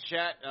Zito in the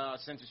chat,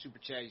 sent a super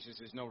chat. He says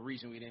there's no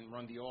reason we didn't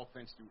run the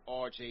offense through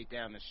RJ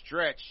down the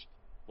stretch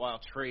while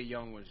Trae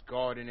Young was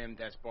guarding him.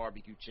 That's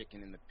barbecue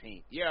chicken in the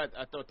paint. Yeah,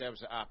 I thought that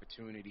was an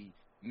opportunity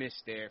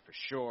missed there for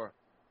sure.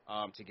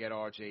 To get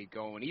RJ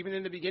going, even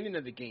in the beginning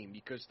of the game,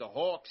 because the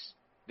Hawks,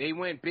 they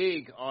went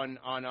big on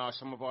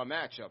some of our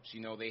matchups.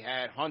 You know, they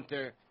had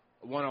Hunter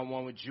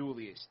one-on-one with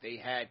Julius. They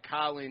had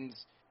Collins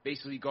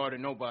basically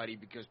guarding nobody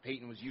because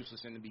Peyton was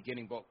useless in the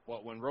beginning,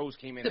 but when Rose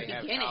came in, they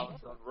had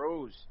Collins on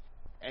Rose.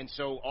 And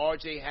so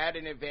RJ had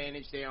an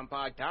advantage there on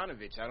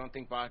Bogdanovich. I don't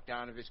think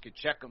Bogdanovich could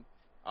check him.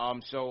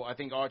 So I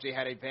think RJ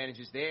had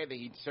advantages there. That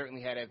he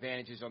certainly had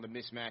advantages on the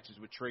mismatches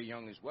with Trae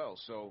Young as well.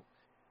 So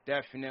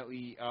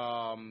definitely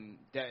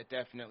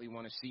definitely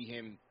want to see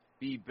him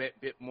be a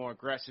bit more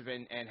aggressive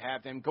and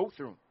have them go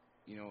through him.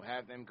 You know,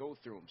 have them go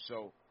through him.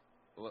 So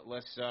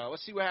let's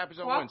see what happens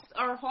on Wednesday.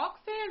 Are Hawk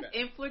fans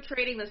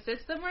infiltrating the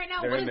system right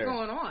now? They're what is there.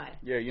 going on?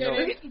 Yeah, you know.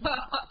 There's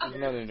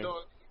another So,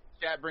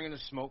 chat bringing the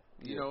smoke.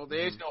 You know,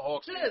 there's no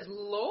Hawks. Good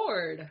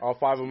Lord. All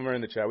 5 of them are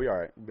in the chat. We all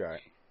right. We all right.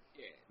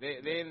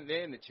 Yeah,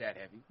 they're in the chat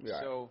heavy. Yeah.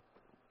 So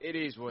it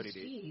is what it is.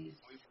 Jeez.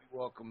 We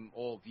welcome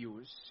all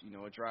viewers. You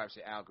know, it drives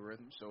the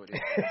algorithm, so it is.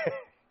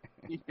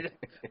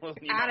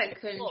 Out of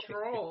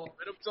control.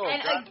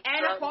 And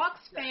Hawks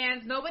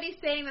fans, nobody's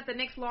saying that the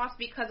Knicks lost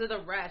because of the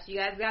refs. You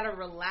guys got to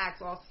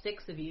relax, all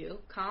 6 of you.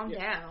 Calm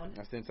down.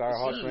 That's the entire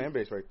Hawks fan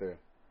base right there.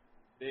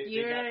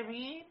 You know what I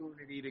mean?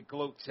 Opportunity to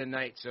gloat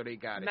tonight, so they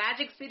got it.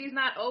 Magic City's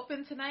not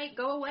open tonight.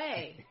 Go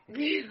away.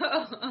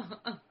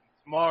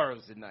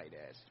 Tomorrow's the night,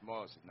 Ash.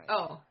 Tomorrow's the night.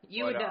 Oh,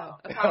 you would know.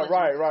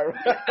 Right.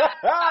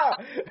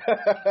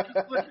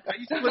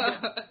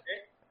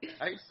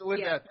 I used to live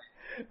that.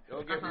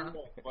 Don't get me wrong.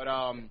 But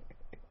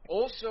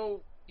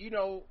also, you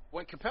know,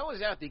 when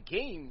Capella's out the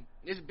game,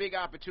 there's a big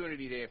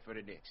opportunity there for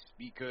the Knicks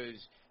because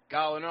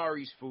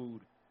Gallinari's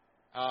food,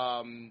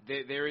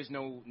 there is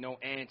no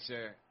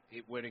answer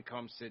when it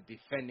comes to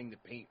defending the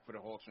paint for the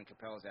Hawks when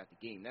Capella's out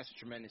the game. That's a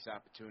tremendous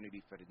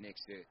opportunity for the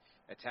Knicks to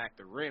attack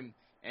the rim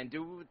and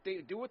do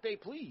what they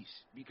please,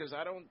 because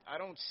I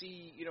don't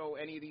see, you know,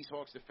 any of these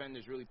Hawks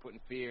defenders really putting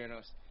fear in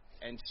us.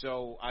 And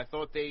so I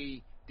thought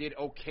they did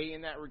okay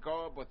in that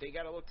regard, but they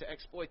got to look to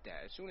exploit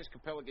that. As soon as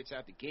Capella gets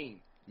out the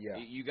game,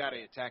 you got to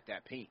attack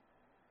that paint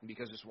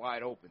because it's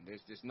wide open.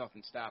 There's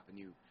nothing stopping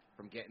you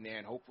from getting there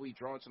and hopefully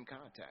drawing some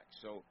contact.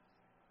 So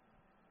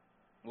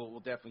we'll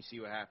definitely see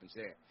what happens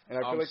there. And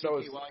I feel like that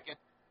was...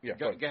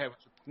 Go ahead.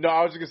 No,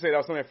 I was just going to say that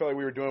was something I felt like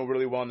we were doing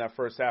really well in that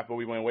first half, but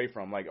we went away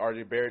from. Like,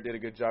 RJ Barrett did a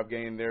good job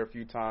getting there a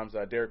few times.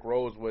 Derrick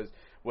Rose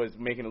was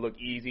making it look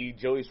easy.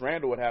 Julius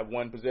Randle would have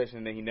one possession,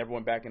 and then he never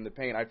went back in the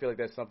paint. I feel like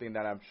that's something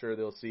that I'm sure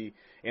they'll see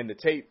in the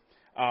tape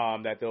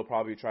that they'll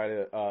probably try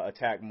to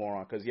attack more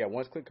on. Because,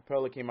 once Clint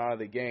Capella came out of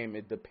the game,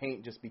 the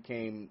paint just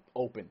became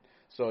open.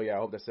 So, yeah, I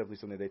hope that's definitely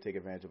something they take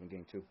advantage of in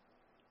Game 2.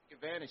 Take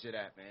advantage of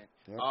that, man.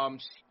 Yep.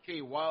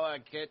 CK, while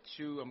I'm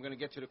going to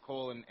get to the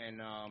call and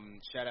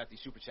shout out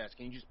these Super Chats.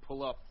 Can you just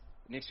pull up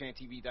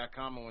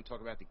KnicksFanTV.com? I want to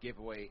talk about the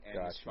giveaway and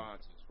the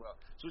sponsors as well.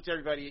 So to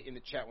everybody in the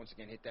chat, once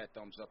again, hit that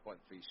thumbs up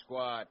button for your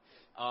squad.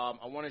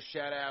 I want to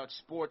shout out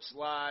Sports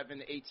Live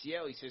and the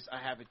ATL. He says, I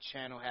have a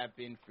channel, have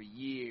been for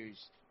years.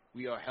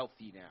 We are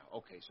healthy now.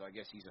 Okay, so I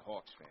guess he's a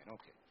Hawks fan.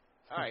 Okay.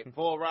 All right.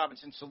 Paul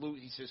Robinson, salute.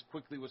 He says,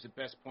 Quickly was the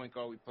best point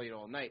guard we played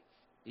all night.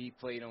 He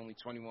played only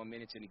 21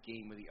 minutes in a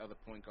game where the other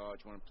point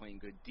guards weren't playing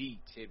good D.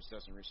 Tibbs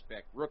doesn't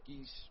respect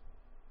rookies.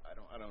 I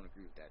don't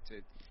agree with that.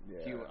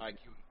 IQ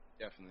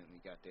definitely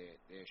got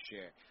their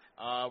share.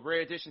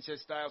 Rare Edition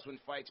says Styles win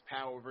fights,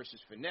 power versus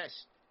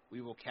finesse.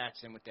 We will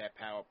catch him with that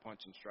power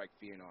punch and strike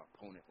fear in our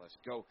opponent. Let's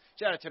go.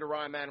 Shout out to the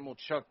rhyme animal,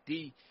 Chuck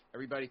D.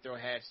 Everybody throw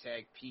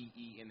hashtag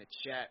PE in the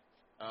chat.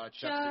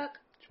 Chuck.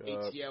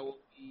 ATL will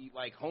be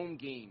like home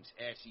games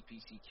at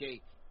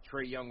CPCK.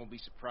 Trae Young will be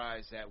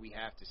surprised that we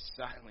have to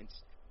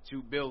silence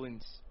 2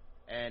 billions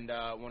and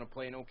want to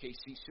play in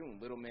OKC soon.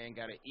 Little man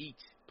got to eat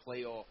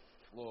playoff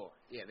floor.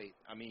 Yeah,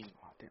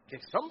 can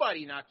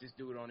somebody knock this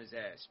dude on his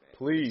ass, man?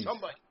 Please.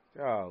 Somebody.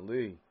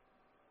 Golly.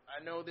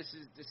 I know this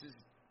is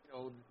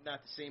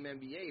not the same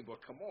NBA,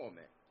 but come on,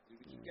 man. We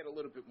can get a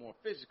little bit more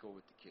physical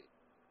with the kid.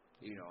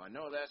 I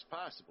know that's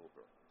possible,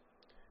 bro.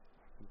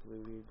 I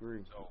completely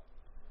agree. So,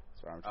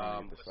 sorry, I'm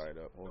trying to get the site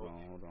up. Hold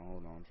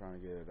on. I'm trying to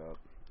get it up.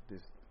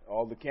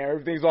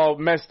 Everything's all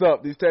messed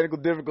up. These technical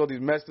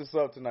difficulties messed us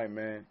up tonight,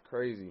 man.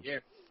 Crazy.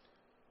 Yeah.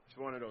 It's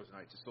one of those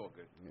nights. It's all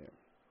good. Yeah.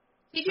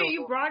 TJ,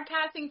 you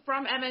broadcasting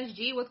from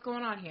MSG? What's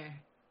going on here?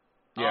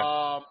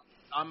 Yeah.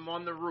 I'm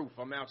on the roof.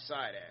 I'm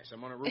outside, Ash.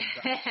 I'm on a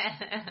rooftop.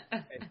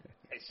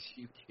 As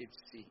you can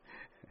see,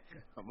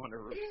 I'm on a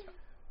rooftop.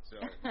 So,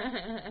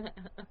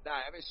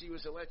 MSG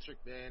was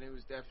electric, man. It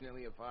was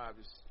definitely a vibe.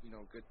 It's,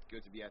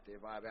 good to be out there,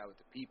 vibe out with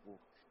the people.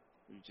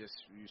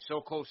 You're so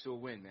close to a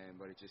win, man,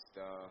 but it just...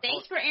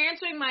 Thanks for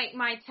answering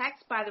my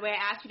text, by the way.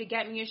 I asked you to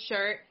get me a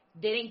shirt.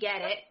 Didn't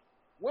get it.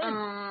 When?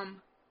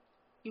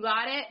 You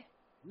got it?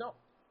 No.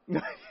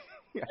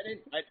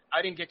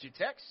 I didn't get your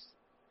text.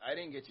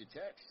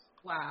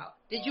 Wow.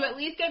 Did you at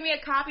least give me a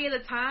copy of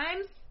the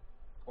Times?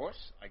 Of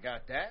course. I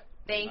got that.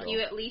 Thank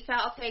you. At least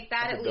I'll take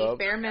that. That's at least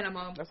bare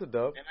minimum. That's a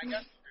dub. And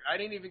I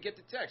didn't even get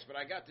the text, but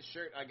I got the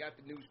shirt. I got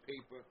the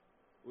newspaper.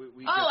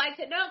 I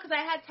said no because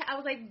I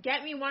was like,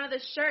 get me one of the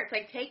shirts.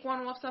 Like, take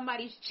one off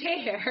somebody's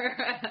chair.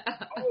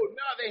 Oh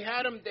no, they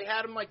had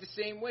them like the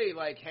same way,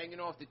 like hanging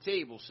off the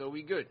table. So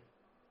we good.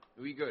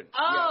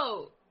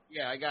 Oh.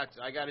 Yeah, I got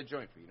a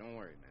joint for you. Don't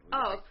worry,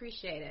 man.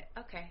 Appreciate it.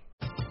 Okay.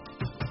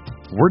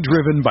 We're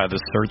driven by the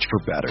search for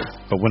better.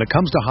 But when it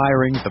comes to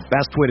hiring, the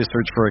best way to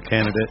search for a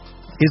candidate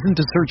isn't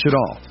to search at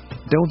all.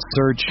 Don't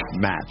search,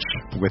 match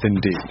with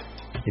Indeed.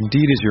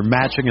 Indeed is your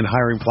matching and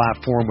hiring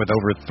platform with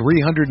over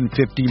 350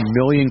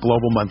 million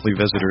global monthly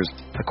visitors,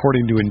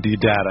 according to Indeed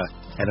data,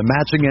 and a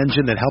matching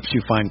engine that helps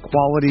you find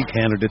quality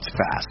candidates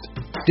fast.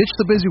 Ditch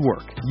the busy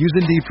work. Use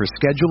Indeed for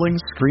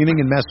scheduling, screening,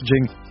 and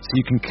messaging so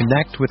you can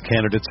connect with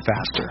candidates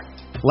faster.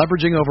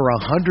 Leveraging over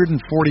 140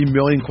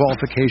 million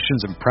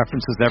qualifications and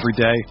preferences every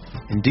day,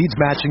 Indeed's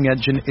matching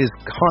engine is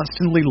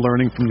constantly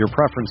learning from your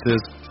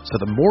preferences,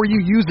 so the more you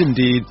use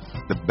Indeed,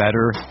 the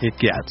better it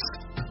gets.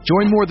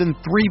 Join more than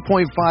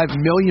 3.5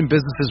 million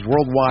businesses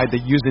worldwide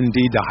that use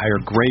Indeed to hire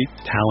great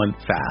talent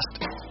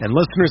fast. And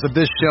listeners of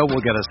this show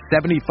will get a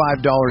 $75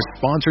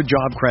 sponsored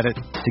job credit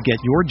to get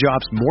your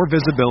jobs more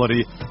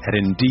visibility at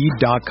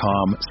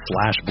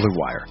Indeed.com/Blue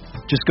Wire.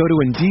 Just go to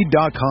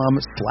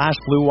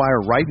Indeed.com/Blue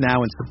Wire right now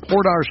and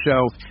support our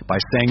show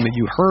by saying that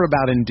you heard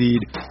about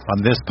Indeed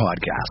on this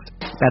podcast.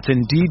 That's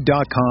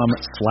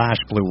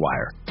Indeed.com/Blue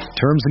Wire.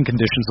 Terms and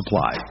conditions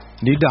apply.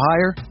 Need to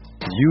hire?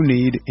 You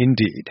need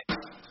Indeed.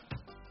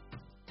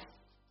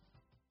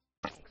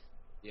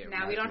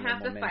 Now we don't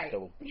have to fight.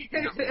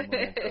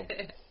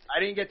 I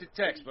didn't get the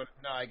text, but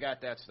no, I got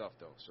that stuff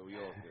though, so we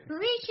all good.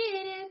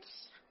 Appreciate it.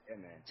 Yeah,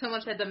 man.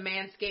 Someone said the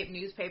Manscaped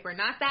newspaper,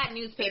 not that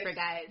newspaper,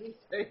 guys.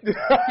 No.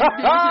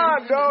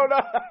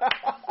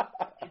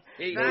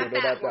 Hey, not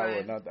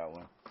Not that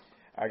one.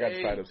 I got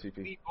the side of CP.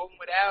 Leave home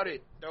without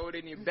it. Throw it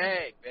in your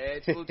bag,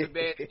 man. Salute to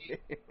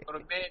Manscaped. Go to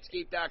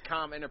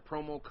manscaped.com and a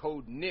promo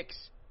code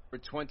NICKS for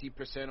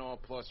 20%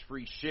 off plus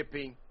free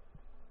shipping.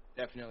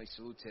 Definitely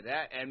salute to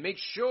that. And make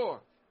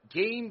sure,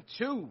 Game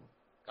 2,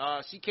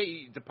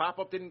 CK, the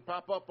pop-up didn't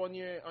pop up on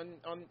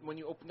when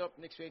you opened up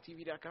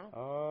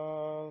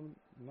KnicksFanTV.com?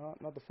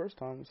 Not the first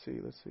time. Let's see.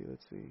 Let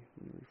me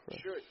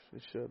refresh. Sure.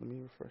 It should. Let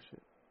me refresh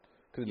it.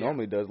 Because it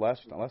normally does.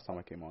 Last time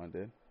I came on, it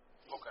did.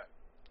 Okay.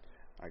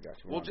 I got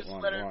you. Well, just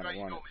let everybody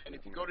know, man.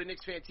 If you go to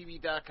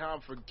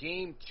KnicksFanTV.com for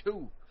Game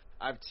 2,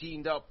 I've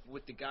teamed up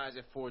with the guys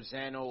at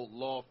Forzano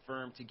Law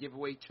Firm to give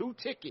away 2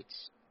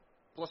 tickets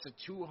plus a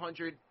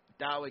 $200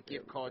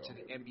 gift card to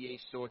the NBA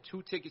store.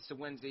 2 tickets to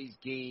Wednesday's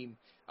game.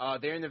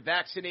 They're in the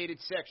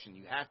vaccinated section.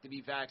 You have to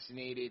be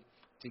vaccinated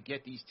to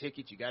get these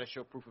tickets. You got to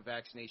show proof of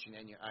vaccination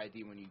and your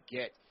ID when you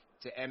get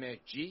to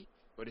MSG.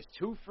 But it's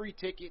 2 free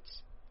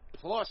tickets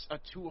plus a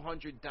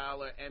 $200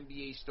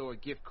 NBA Store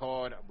gift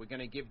card. We're going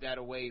to give that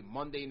away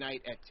Monday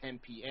night at 10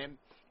 p.m.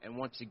 And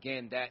once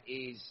again, that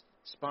is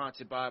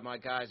sponsored by my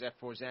guys at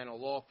Forzano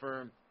Law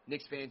Firm.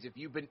 Knicks fans, if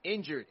you've been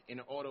injured in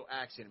an auto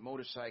accident,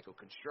 motorcycle,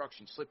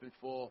 construction, slip and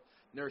fall,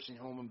 nursing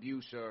home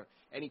abuse, or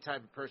any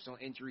type of personal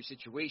injury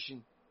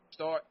situation,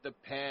 start the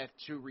path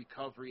to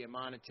recovery and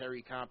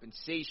monetary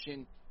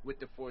compensation with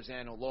the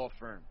Forzano Law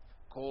Firm.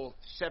 Call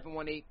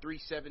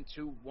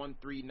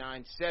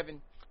 718-372-1397.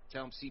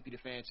 Tell them CP the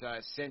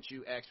Franchise sent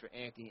you. Ask for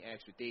Anthony,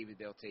 ask for David.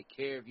 They'll take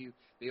care of you.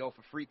 They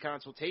offer free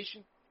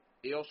consultation.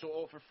 They also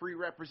offer free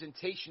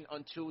representation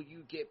until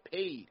you get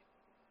paid.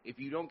 If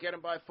you don't get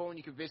them by phone,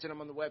 you can visit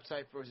them on the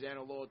website,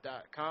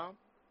 ForzanoLaw.com,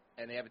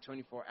 and they have a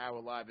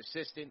 24-hour live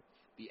assistant.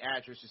 The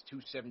address is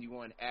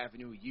 271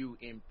 Avenue U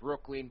in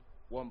Brooklyn,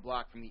 1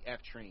 block from the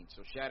F train.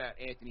 So shout out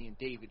Anthony and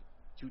David,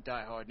 two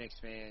diehard Knicks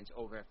fans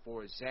over at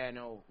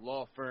Forzano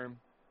Law Firm.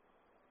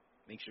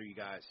 Make sure you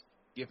guys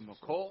give them a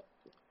call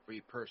for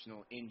your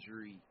personal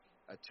injury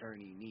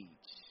attorney needs.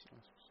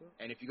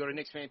 And if you go to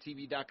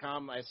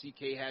KnicksFanTV.com,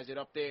 CK has it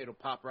up there. It'll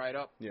pop right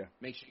up. Yeah.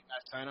 Make sure you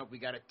guys sign up. We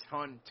got a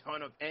ton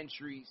of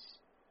entries.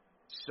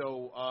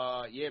 So,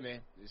 yeah,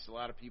 man, there's a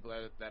lot of people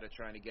that are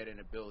trying to get in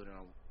a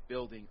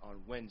building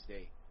on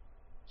Wednesday.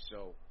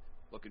 So,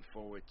 looking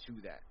forward to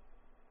that.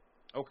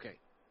 Okay,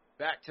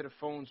 back to the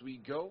phones we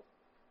go.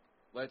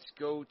 Let's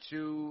go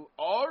to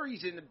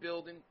Ari's in the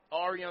building.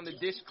 Ari on the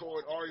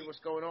Discord. Ari, what's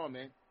going on,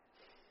 man?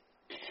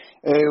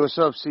 Hey, what's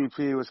up,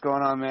 CP? What's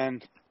going on,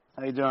 man?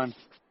 How you doing?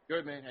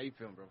 Good, man. How you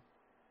feeling, bro?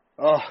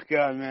 Oh,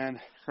 God, man.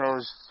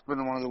 It's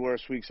been one of the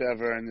worst weeks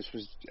ever, and this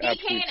was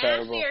absolutely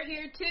terrible. Ashley are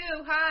here,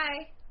 too.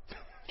 Hi.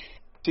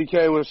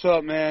 TK, what's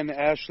up, man?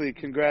 Ashley,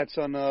 congrats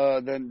on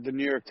the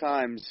New York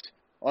Times.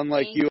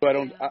 Unlike Thank you,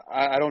 you.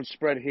 I don't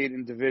spread hate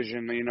and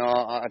division. You know,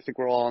 I think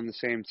we're all on the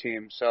same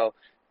team. So,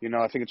 you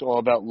know, I think it's all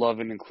about love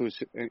and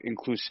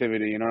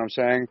inclusivity. You know what I'm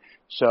saying?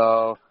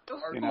 So,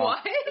 you know,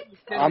 What?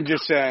 I'm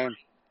just saying.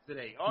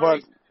 Today, But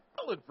Ari's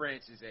colored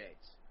Branch's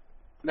eggs.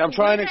 I'm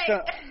trying to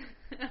Right.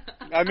 extend.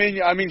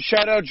 I mean,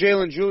 shout out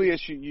Jalen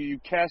Julius. You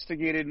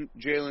castigated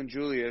Jalen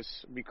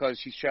Julius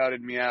because he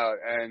shouted me out,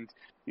 and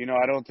you know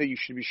I don't think you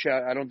should be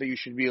I don't think you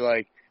should be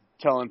like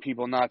telling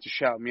people not to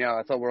shout me out.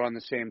 I thought we're on the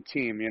same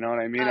team. You know what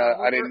I mean?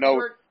 I didn't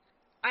know.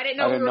 I didn't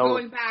know we were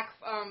going back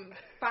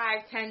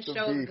 5-10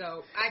 shows beef,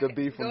 ago. The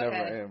beef will go never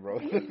ahead. end, bro.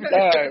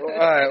 all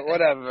right,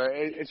 whatever.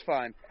 It's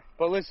fine.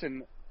 But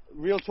listen,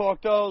 real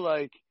talk though,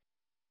 like.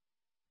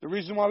 The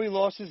reason why we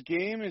lost this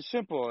game is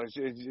simple.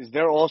 Is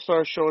their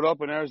all-stars showed up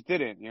and ours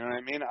didn't. You know what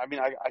I mean?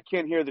 I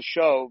can't hear the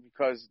show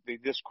because the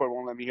Discord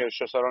won't let me hear the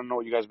show, so I don't know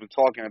what you guys have been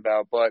talking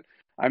about. But,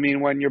 I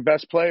mean, when your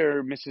best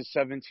player misses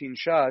 17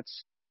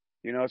 shots,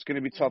 you know, it's going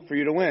to be tough for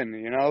you to win,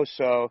 you know?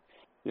 So,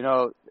 you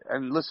know,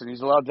 and listen, he's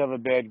allowed to have a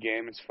bad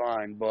game. It's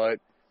fine. But,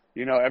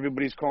 you know,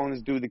 everybody's calling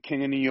this dude the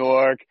king of New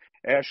York.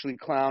 Ashley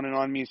clowning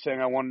on me saying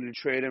I wanted to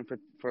trade him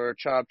for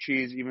chopped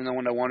cheese, even though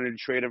when I wanted to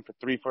trade him for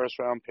 3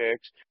 first-round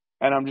picks.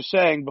 And I'm just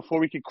saying, before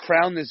we could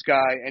crown this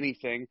guy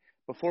anything,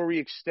 before we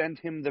extend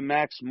him the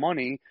max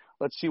money,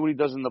 let's see what he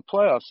does in the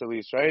playoffs at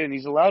least, right? And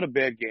he's allowed a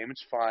bad game.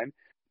 It's fine.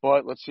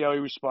 But let's see how he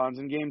responds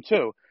in game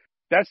 2.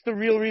 That's the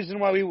real reason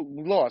why we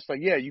lost.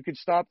 Like, yeah, you could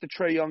stop the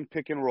Trae Young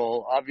pick and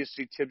roll.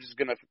 Obviously, Tibbs is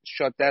going to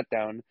shut that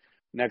down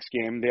next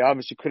game. They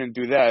obviously couldn't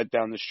do that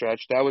down the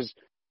stretch. That was,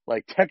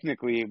 like,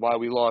 technically why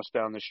we lost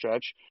down the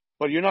stretch.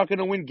 But you're not going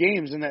to win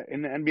games in the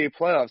NBA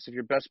playoffs if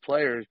your best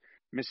player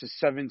misses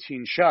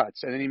 17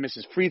 shots, and then he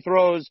misses free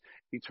throws,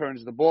 he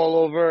turns the ball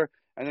over,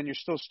 and then you're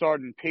still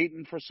starting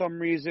Peyton for some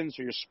reason,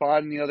 so you're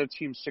spotting the other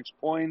team 6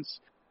 points.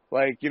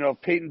 Like, you know,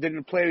 if Peyton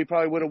didn't play, we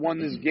probably would have won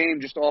this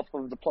game just off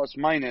of the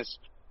plus-minus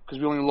because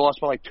we only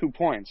lost by, like, 2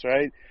 points,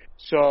 right?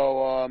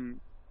 So,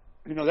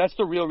 you know, that's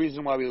the real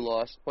reason why we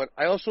lost. But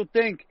I also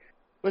think,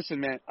 listen,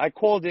 man, I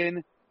called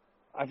in,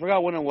 I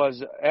forgot when it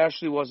was,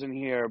 Ashley wasn't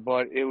here,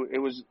 but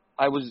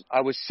I was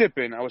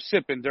sipping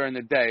during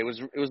the day. It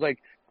was like,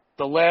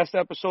 the last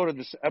episode of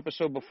this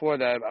episode before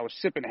that, I was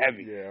sipping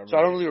heavy, so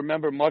I don't really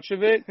remember much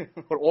of it.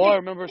 But all I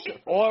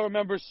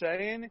remember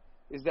saying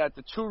is that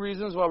the 2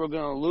 reasons why we're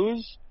going to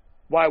lose,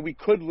 why we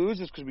could lose,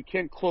 is because we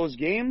can't close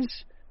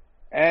games,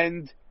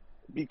 and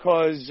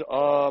because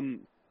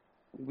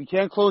we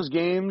can't close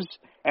games,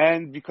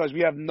 and because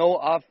we have no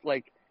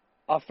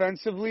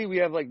offensively, we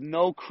have like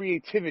no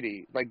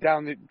creativity,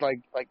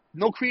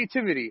 no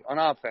creativity on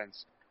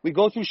offense. We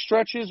go through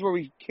stretches where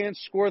we can't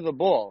score the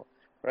ball.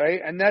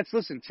 Right? And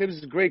listen, Tibbs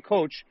is a great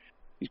coach.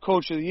 He's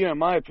coach of the year, in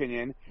my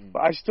opinion.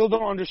 But I still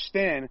don't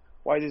understand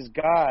why this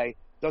guy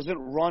doesn't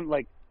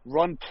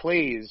run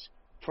plays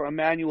for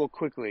Emmanuel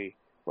quickly.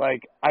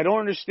 Like, I don't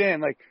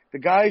understand. Like, the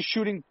guy is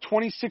shooting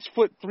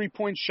 26-foot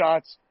three-point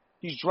shots.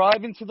 He's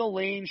driving to the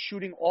lane,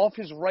 shooting off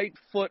his right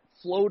foot,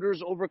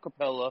 floaters over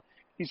Capella.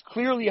 He's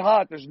clearly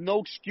hot. There's no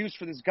excuse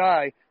for this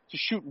guy to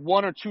shoot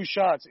 1 or 2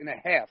 shots in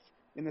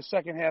the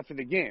second half of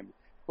the game.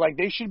 Like,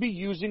 they should be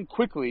using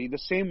quickly the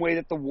same way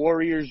that the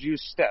Warriors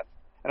use Steph.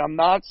 And I'm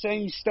not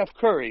saying he's Steph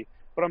Curry,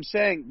 but I'm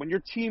saying when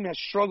your team has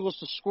struggles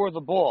to score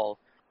the ball,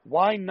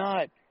 why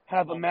not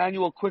have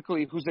Emmanuel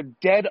Quickly, who's a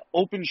dead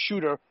open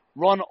shooter,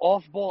 run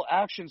off-ball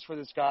actions for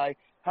this guy,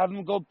 have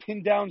him go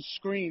pin down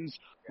screens,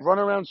 run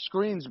around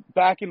screens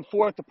back and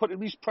forth to put at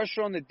least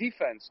pressure on the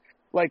defense.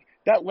 Like,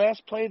 that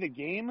last play of the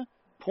game,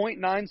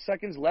 0.9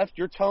 seconds left,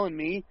 you're telling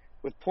me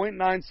with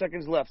 0.9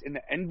 seconds left in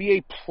the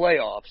NBA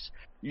playoffs,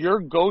 your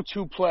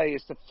go-to play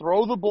is to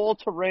throw the ball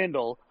to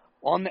Randall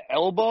on the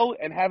elbow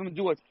and have him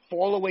do a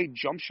fall-away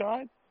jump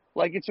shot?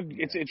 Like,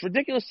 it's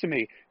ridiculous to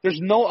me. There's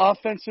no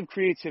offensive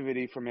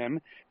creativity from him.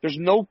 There's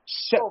no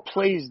set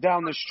plays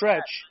down the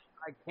stretch.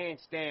 I can't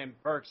stand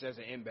Burks as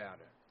an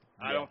inbounder.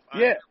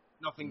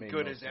 Nothing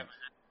good as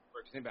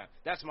Burks inbound.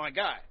 That's my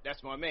guy.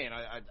 That's my man.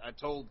 I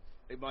told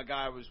my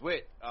guy I was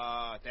with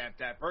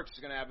that Burks is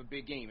going to have a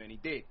big game, and he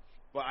did.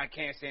 But I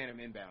can't stand him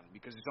inbounding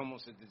because it's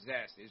almost a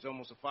disaster. It's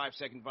almost a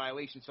 5-second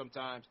violation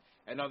sometimes,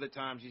 and other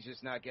times he's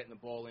just not getting the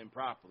ball in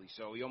properly.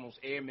 So he almost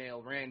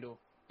airmailed Randall,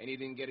 and he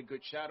didn't get a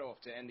good shot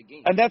off to end the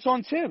game. And that's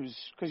on Tibbs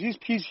because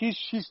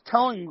he's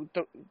telling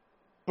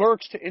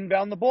Burks to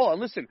inbound the ball.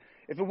 And listen,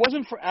 if it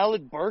wasn't for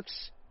Alec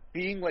Burks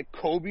being like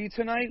Kobe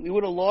tonight, we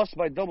would have lost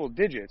by double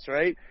digits,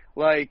 right?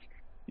 Like,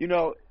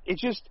 it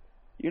just,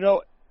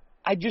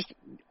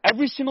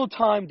 every single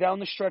time down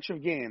the stretch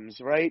of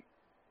games, right?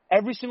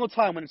 Every single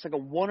time when it's like a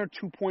 1 or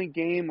 2 point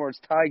game or it's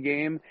tie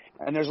game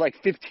and there's like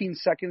 15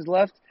 seconds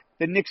left,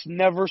 the Knicks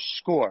never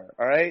score,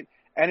 all right?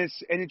 And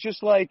it's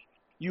just like,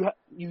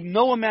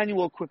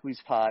 Emmanuel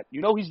Quickly's hot.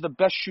 He's the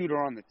best shooter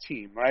on the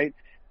team, right?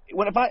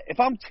 If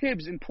I'm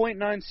Tibbs in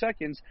 0.9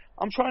 seconds,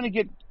 I'm trying to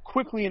get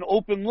Quickly an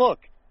open look.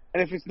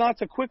 And if it's not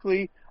to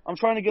Quickly, I'm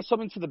trying to get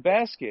something to the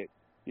basket.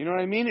 You know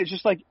what I mean? It's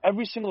just like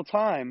every single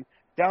time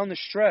down the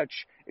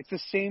stretch, it's the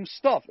same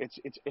stuff.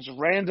 It's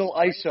Randall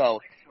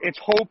ISO. It's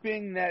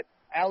hoping that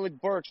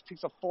Alec Burks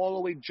takes a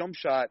fall-away jump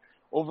shot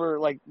over,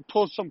 like,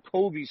 pulls some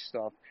Kobe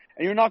stuff.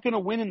 And you're not going to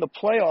win in the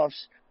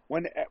playoffs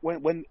when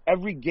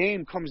every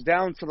game comes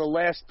down to the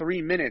last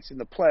 3 minutes in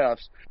the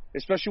playoffs,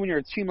 especially when you're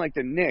a team like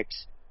the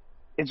Knicks.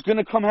 It's going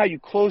to come how you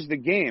close the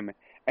game.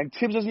 And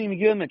Tibbs doesn't even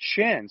give them a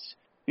chance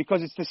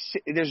because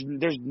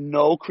there's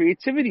no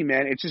creativity,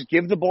 man. It's just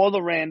give the ball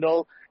to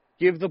Randall,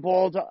 give the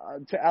ball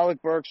to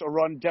Alec Burks, or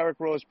run Derrick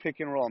Rose pick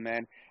and roll,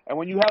 man. And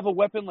when you have a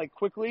weapon like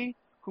Quickly,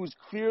 who's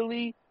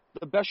clearly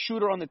the best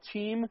shooter on the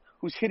team,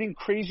 who's hitting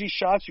crazy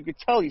shots, you could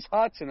tell he's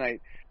hot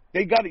tonight.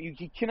 They got it.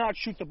 He cannot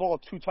shoot the ball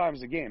 2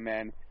 times a game,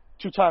 man.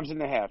 2 times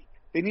and a half.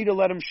 They need to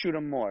let him shoot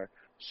him more.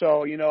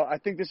 So, I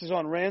think this is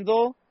on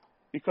Randall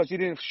because he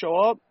didn't show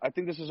up. I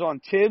think this is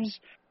on Tibbs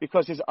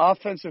because his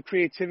offensive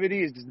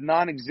creativity is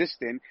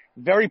non-existent.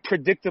 Very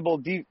predictable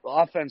deep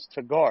offense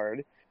to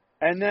guard.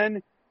 And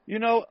then,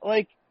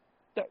 it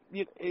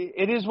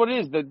is what it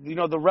is. The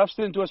refs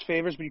didn't do us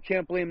favors, but you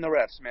can't blame the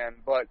refs, man.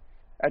 But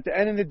at the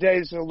end of the day,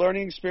 it's a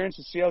learning experience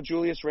to see how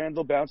Julius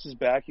Randle bounces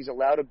back. He's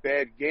allowed a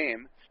bad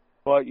game,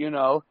 but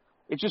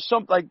it's just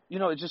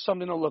it's just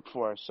something to look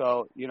for.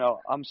 So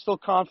I'm still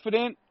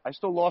confident. I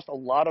still lost a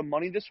lot of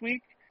money this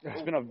week.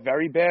 It's been a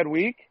very bad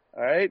week,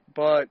 all right,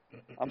 but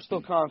I'm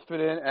still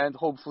confident, and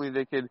hopefully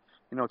they could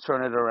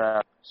turn it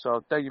around.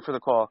 So thank you for the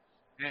call.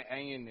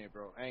 Hang in there,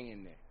 bro. Hang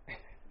in there.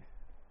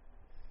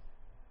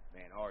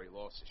 Man, Ari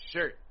lost his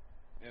shirt.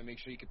 Man, make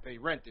sure you can pay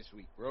rent this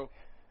week, bro.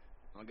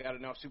 I got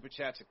enough super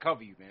chats to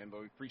cover you, man, but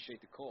we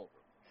appreciate the call,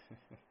 bro.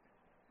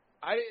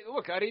 I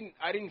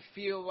didn't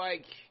feel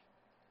like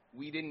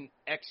we didn't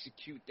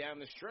execute down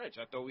the stretch.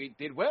 I thought we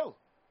did well.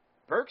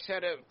 Burks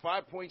had a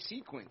 5-point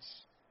sequence,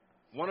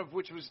 one of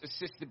which was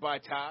assisted by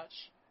Taj,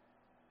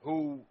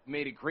 who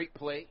made a great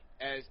play,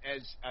 as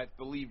I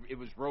believe it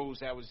was Rose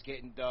that was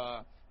getting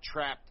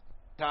trapped.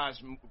 Taj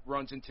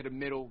runs into the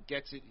middle,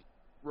 gets it.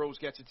 Rose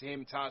gets it to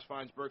him. Taj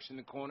finds Burks in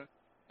the corner.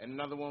 And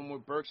another one where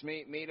Burks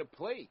made a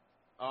play.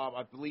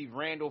 I believe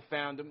Randall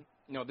found him.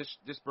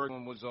 This Burks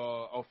one was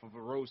off of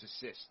a Rose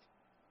assist.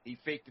 He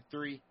faked the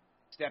 3,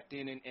 stepped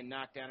in and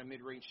knocked down a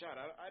mid-range shot.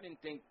 I didn't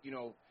think,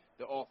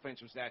 the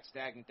offense was that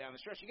stagnant down the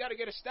stretch. You got to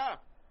get a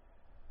stop.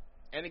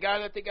 And the guy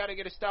that they got to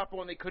get a stop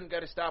on, they couldn't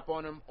get a stop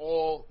on him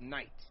all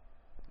night.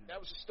 That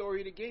was the story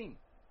of the game.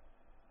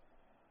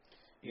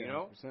 You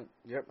know?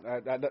 Yep.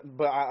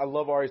 But I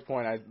love Ari's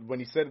point. When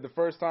he said it the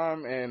first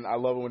time, and I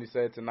love it when he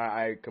said it tonight,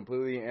 I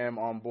completely am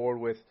on board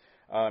with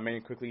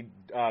Manny Quickly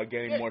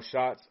getting more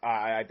shots.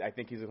 I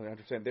think he's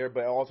 100% there.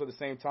 But also at the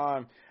same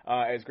time,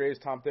 as great as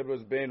Tom Thibodeau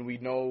has been, we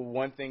know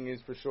one thing is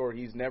for sure.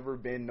 He's never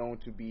been known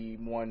to be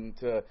one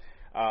to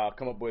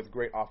come up with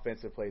great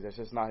offensive plays. That's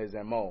just not his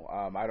MO.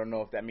 I don't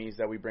know if that means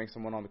that we bring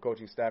someone on the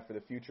coaching staff for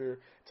the future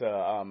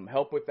to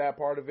help with that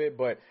part of it.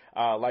 But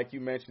like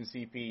you mentioned,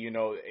 CP,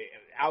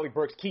 Alec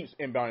Burks keeps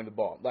inbounding the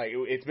ball. Like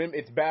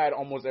it's bad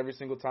almost every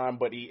single time,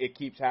 but it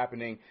keeps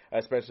happening,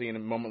 especially in a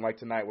moment like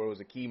tonight where it was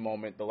a key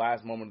moment, the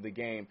last moment of the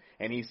game,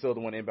 and he's still the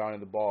one inbounding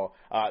the ball.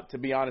 To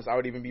be honest, I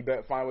would even be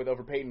fine with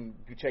over Peyton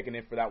checking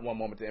in for that one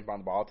moment to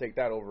inbound the ball. I'll take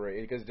that over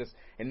it because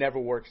it never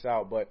works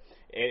out, but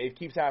it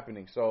keeps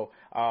happening. So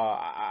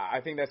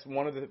I think that's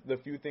one of the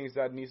few things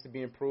that needs to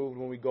be improved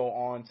when we go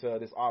on to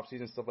this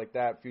offseason, stuff like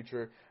that,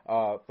 future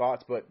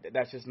thoughts, but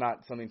that's just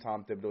not something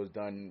Tom Thibodeau has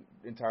done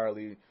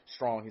entirely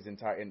strong his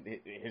entire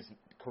his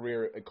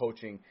career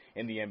coaching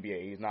in the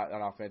NBA. He's not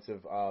an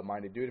offensive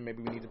minded dude, and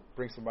maybe we need to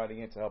bring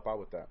somebody in to help out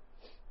with that.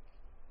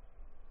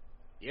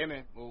 Yeah,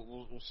 man.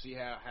 We'll see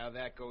how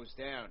that goes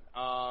down.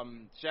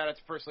 Shout out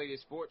to First Lady of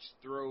Sports,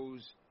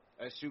 throws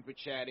a super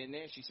chat in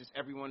there. She says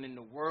everyone in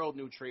the world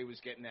knew Trey was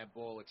getting that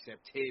ball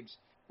except Tibbs.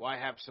 Why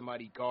have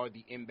somebody guard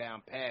the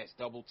inbound pass?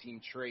 Double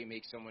team Trey,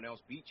 make someone else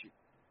beat you.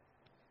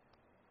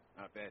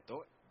 Not a bad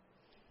thought.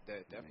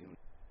 Definitely.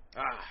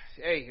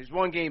 Hey, it's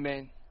one game,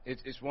 man.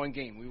 It's one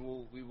game. We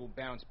will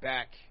bounce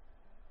back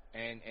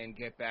and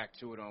get back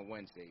to it on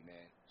Wednesday, man.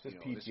 It's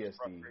just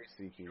PTSD,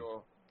 CP.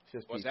 Sure.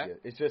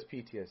 It's just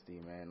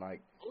PTSD, man.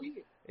 Like,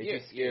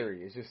 it's just scary.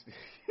 Yeah. It's just,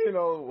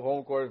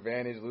 home court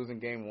advantage, losing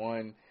game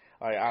one.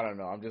 I don't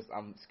know.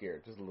 I'm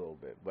scared just a little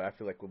bit, but I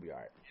feel like we'll be all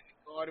right.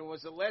 The Garden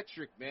was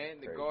electric, man.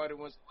 The Garden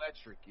was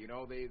electric.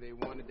 They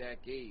wanted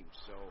that game.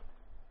 So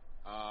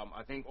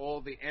I think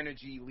all the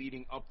energy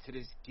leading up to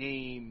this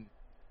game,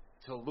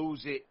 to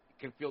lose it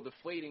can feel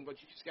deflating,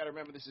 but you just got to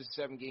remember this is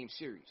a 7-game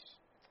series.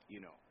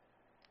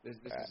 This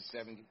is a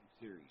 7-game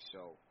series.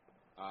 So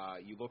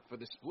you look for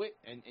the split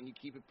and you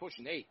keep it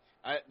pushing. Hey,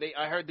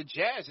 I heard the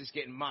Jazz is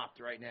getting mopped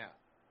right now.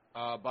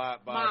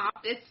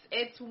 Mopped.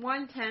 It's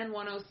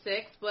 110-106,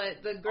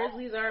 but the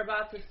Grizzlies are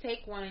about to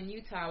take one in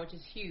Utah, which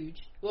is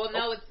huge. Well,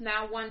 no, it's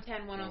now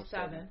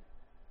 110-107.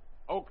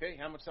 Okay,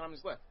 how much time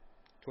is left?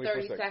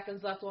 30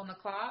 seconds left on the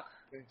clock.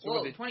 Okay.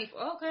 So 20.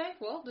 Okay,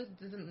 well,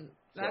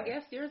 I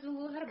guess yours is a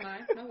little ahead of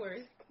mine. No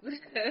worries. You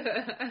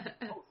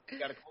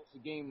got a closer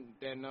game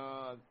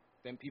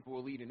than people were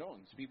leading on.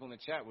 So people in the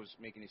chat was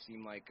making it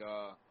seem like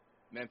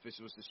Memphis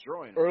was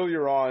destroying them.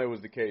 Earlier on, it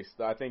was the case.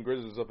 I think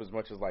Grizzlies was up as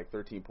much as like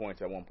 13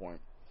 points at one point.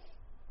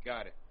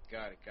 Got it.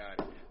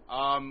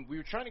 We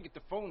were trying to get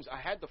the phones. I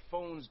had the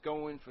phones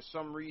going. For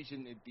some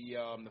reason, the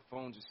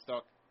phones are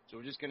stuck. So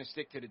we're just gonna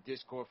stick to the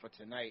Discord for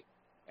tonight.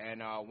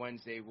 And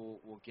Wednesday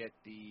we'll get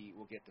the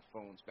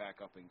phones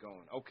back up and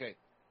going. Okay,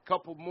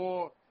 couple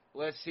more.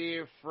 Let's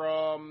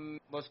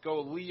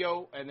go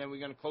Leo, and then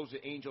we're gonna close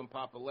with Angel and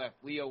Papa Left.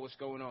 Leo, what's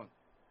going on?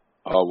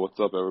 What's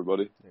up,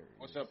 everybody?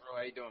 What's up, bro?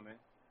 How you doing, man?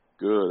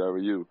 Good. How are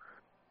you?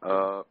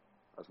 I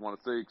just want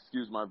to say,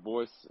 excuse my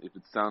voice if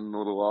it's sounding a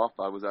little off.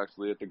 I was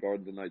actually at the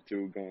Garden tonight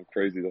too, going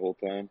crazy the whole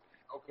time.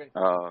 Okay.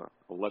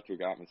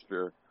 Electric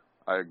atmosphere.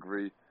 I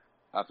agree.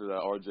 After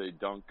that RJ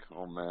dunk,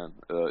 oh man,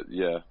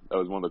 yeah, that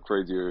was one of the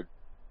crazier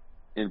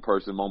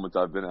in-person moments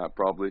I've been at,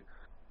 probably.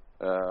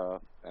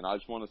 And I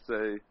just want to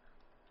say,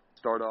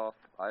 start off,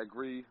 I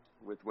agree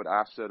with what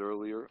Ash said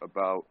earlier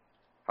about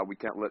how we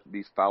can't let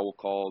these foul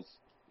calls,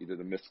 either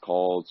the missed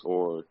calls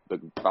or the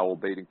foul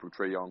baiting from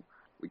Trae Young,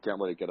 we can't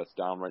let it get us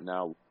down right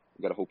now.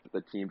 We got to hope that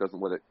the team doesn't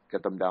let it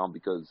get them down,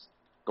 because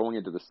going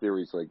into the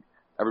series, like,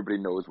 everybody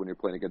knows when you're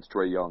playing against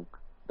Trae Young,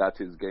 that's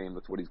his game,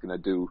 that's what he's going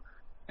to do.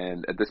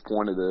 And at this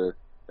point of the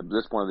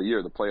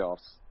year, the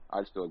playoffs, I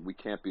just feel like we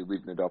can't be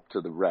leaving it up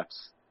to the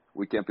refs.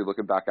 We can't be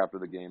looking back after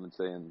the game and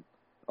saying,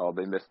 "Oh,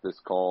 they missed this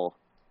call.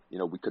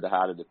 We could have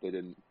had it if they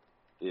didn't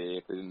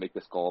make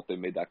this call, if they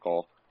made that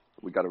call."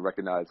 We got to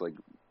recognize, like,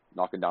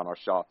 knocking down our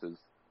shots is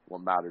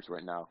what matters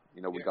right now.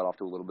 We got off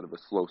to a little bit of a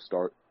slow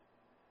start.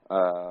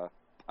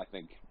 I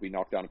think we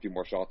knocked down a few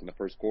more shots in the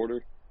first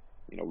quarter.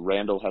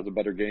 Randall has a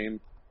better game.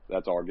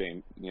 That's our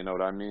game. You know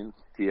what I mean?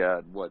 He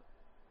had what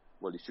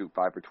did he shoot,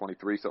 5 for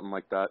 23, something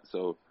like that.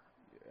 So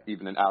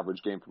even an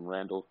average game from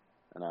Randall,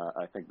 and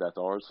I think that's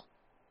ours.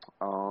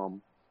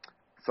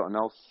 Something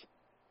else,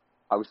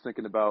 I was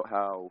thinking about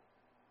how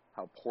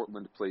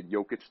Portland played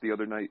Jokic the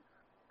other night,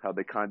 how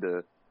they kind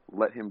of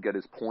let him get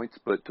his points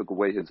but took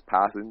away his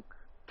passing,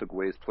 took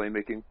away his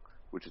playmaking,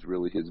 which is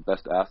really his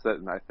best asset.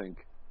 And I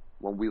think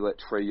when we let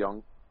Trae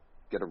Young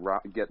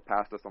get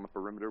past us on the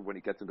perimeter, when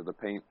he gets into the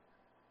paint,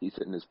 he's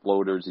hitting his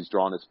floaters, he's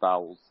drawing his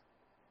fouls,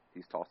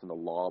 he's tossing the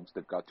lobs.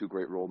 They've got two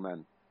great role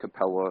men,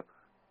 Capella,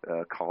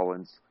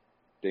 Collins,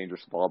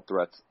 dangerous lob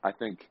threats. I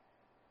think,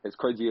 as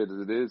crazy as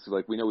it is,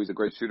 like, we know he's a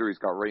great shooter, he's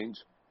got range.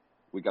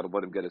 We got to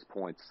let him get his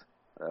points.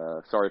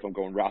 Sorry if I'm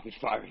going rapid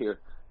fire here.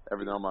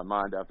 Everything on my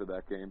mind after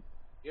that game.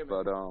 Yeah,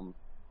 but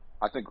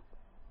I think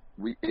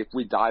if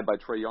we die by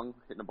Trae Young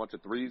hitting a bunch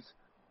of threes,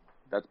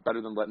 that's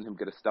better than letting him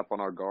get a step on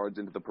our guards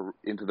into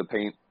the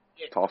paint,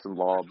 tossing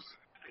lobs,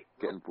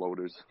 getting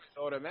floaters. It's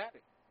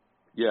automatic.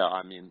 Yeah,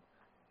 I mean,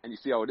 and you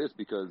see how it is,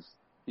 because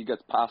he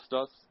gets past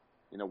us.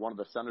 One of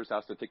the centers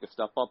has to take a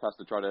step up, has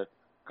to try to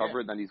cover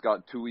it, and then he's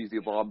got two easy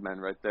lob men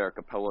right there,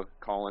 Capella,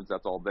 Collins,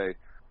 that's all day.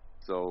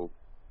 So,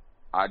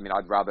 I mean,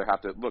 I'd rather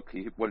have to, look,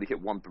 what did he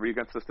hit, 1-3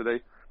 against us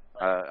today?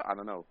 I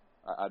don't know.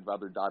 I'd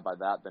rather die by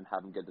that than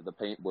have him get to the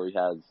paint where he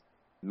has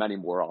many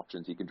more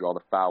options. He can draw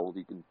the foul,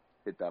 he can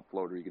hit that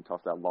floater, he can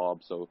toss that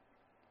lob. So,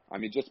 I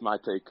mean, just my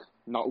take,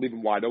 not leave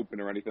him wide open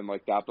or anything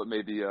like that, but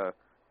maybe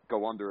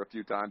go under a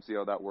few times, see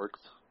how that works.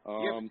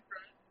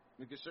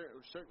 We could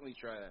certainly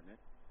try that, man.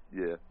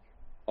 Yeah.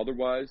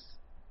 Otherwise,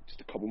 just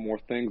a couple more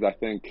things. I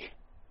think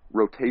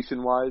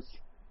rotation-wise,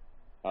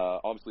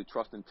 obviously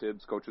trusting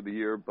Tibbs, Coach of the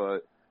Year,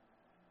 but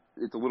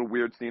it's a little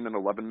weird seeing an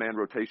 11-man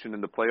rotation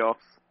in the playoffs.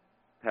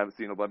 Haven't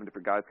seen 11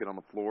 different guys get on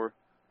the floor,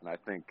 and I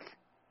think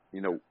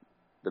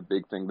the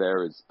big thing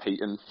there is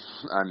Peyton.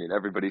 I mean,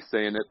 everybody's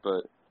saying it,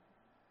 but,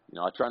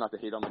 I try not to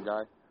hate on the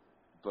guy.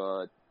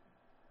 But,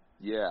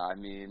 yeah, I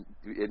mean,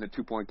 in a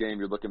 2-point game,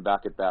 you're looking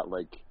back at that,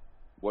 like,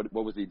 what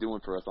was he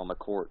doing for us on the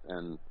court?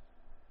 And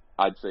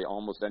I'd say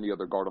almost any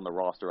other guard on the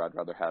roster I'd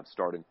rather have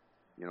starting.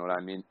 You know what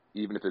I mean?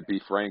 Even if it be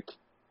Frank,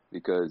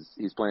 because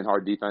he's playing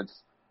hard defense.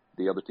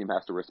 The other team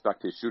has to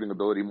respect his shooting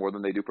ability more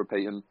than they do for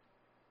Peyton.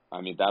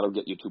 I mean, that'll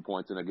get you 2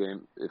 points in a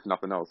game, if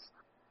nothing else.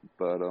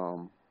 But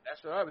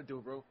that's what I would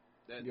do, bro.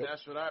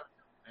 That's what I would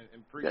do.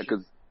 And appreciate. Yeah,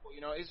 'cause,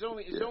 it's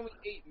only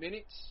 8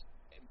 minutes.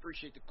 And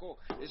appreciate the call.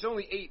 It's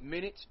only 8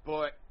 minutes,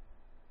 but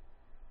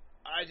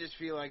I just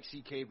feel like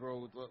CK,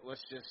 bro.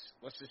 Let's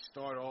just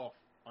start off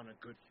on a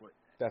good foot.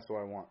 That's what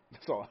I want.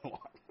 That's all I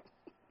want.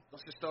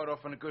 Let's just start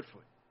off on a good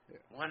foot. Yeah.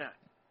 Why not?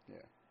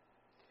 Yeah.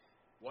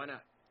 Why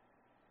not?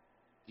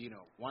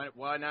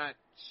 Why not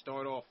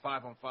start off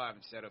 5-on-5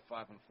 instead of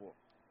 5-on-4?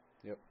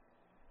 Yep.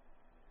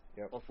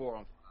 Or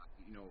 4-on-5,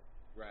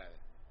 rather.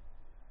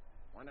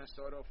 Why not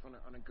start off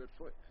on a good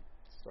foot?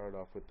 Start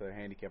off with the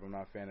handicap. I'm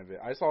not a fan of it.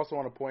 I just also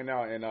want to point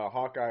out, and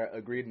Hawkeye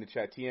agreed in the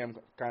chat. TM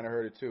kind of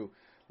heard it too.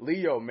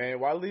 Leo, man,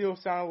 why Leo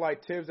sounded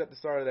like Tibbs at the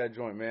start of that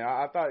joint, man?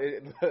 I thought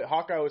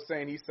Hawkeye was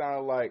saying he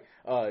sounded like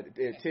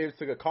Tibbs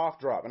took a cough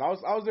drop, and I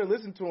was there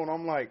listening to him. And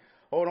I'm like,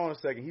 hold on a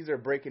second, he's there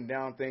breaking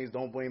down things.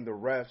 Don't blame the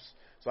refs.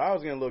 So I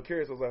was getting a little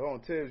curious. I was like, hold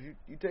on, Tibbs,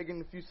 you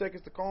taking a few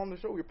seconds to call on the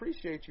show? We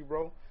appreciate you,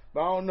 bro.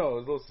 But I don't know. It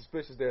was a little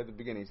suspicious there at the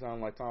beginning. He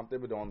sounded like Tom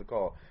Thibodeau on the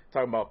call.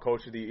 Talking about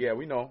Coach of the Year. Yeah,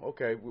 we know.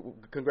 Okay.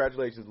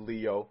 Congratulations,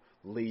 Leo.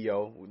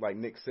 Like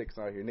Nick 6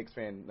 out here. Knicks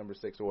fan number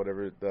 6 or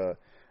whatever the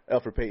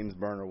Elfrid Payton's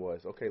burner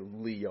was. Okay,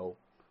 Leo.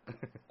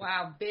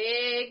 Wow,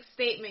 big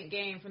statement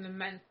game from the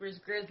Memphis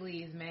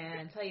Grizzlies, man.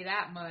 I'll tell you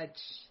that much.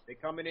 They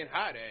coming in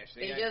hot, Ash.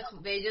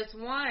 They just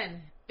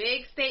won.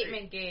 Big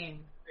statement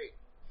game.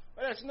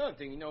 Well, that's another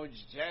thing.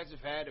 Jazz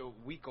have had a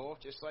week off,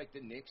 just like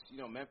the Knicks.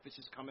 Memphis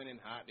is coming in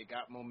hot. They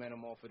got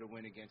momentum off of the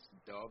win against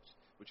the Dubs,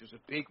 which was a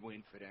big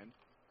win for them.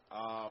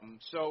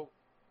 So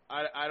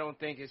I don't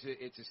think it's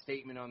a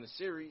statement on the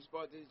series,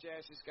 but the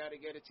Jazz just got to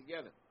get it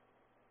together.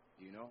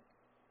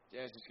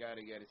 Jazz just got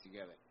to get it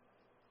together.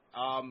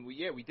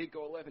 We did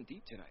go 11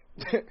 deep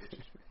tonight.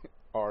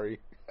 Ari,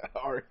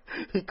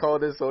 he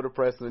called it so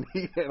depressing.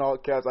 He in all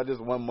caps, I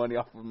just won money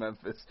off of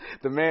Memphis.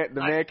 The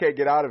man can't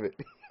get out of it.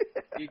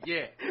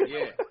 Yeah.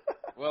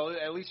 Well,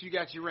 at least you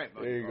got your rent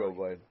money. There you go,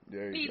 bud.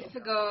 There you go. Needs to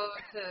go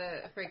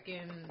to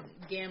freaking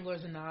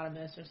Gamblers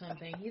Anonymous or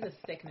something. He's a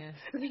sickness.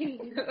 All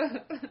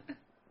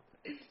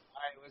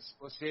right,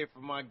 let's hear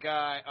from my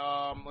guy.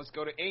 Let's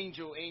go to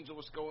Angel. Angel,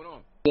 what's going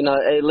on?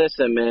 Hey,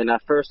 listen, man.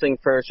 First thing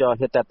first, y'all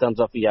hit that thumbs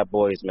up for y'all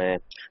boys, man.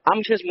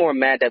 I'm just more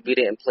mad that we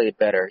didn't play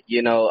better.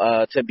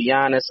 To be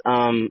honest,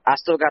 I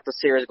still got the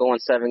series going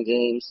 7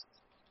 games.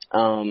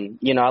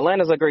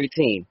 Atlanta's a great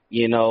team,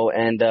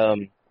 and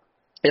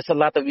it's a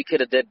lot that we could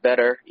have did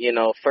better.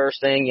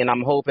 First thing, and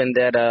I'm hoping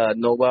that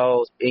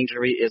Noel's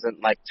injury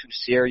isn't too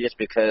serious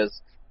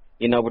because,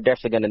 we're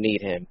definitely gonna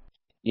need him.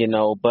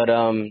 But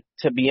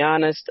to be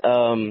honest,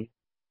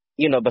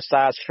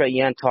 besides Trae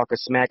Young talking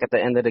smack at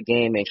the end of the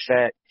game and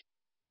Shaq,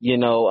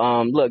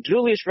 look,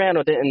 Julius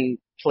Randle didn't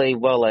play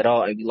well at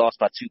all, and we lost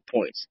by 2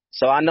 points.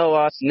 So I know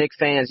us Knicks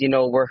fans,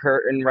 we're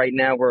hurting right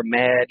now. We're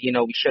mad.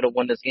 We should have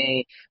won this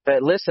game.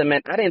 But listen,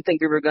 man, I didn't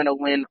think we were going to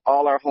win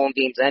all our home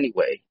games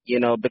anyway,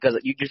 because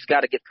you just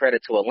got to give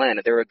credit to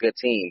Atlanta. They're a good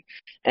team.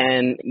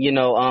 And,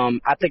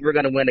 I think we're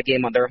going to win a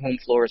game on their home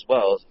floor as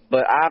well.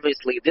 But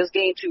obviously, this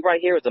game, too, right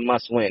here is a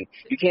must-win.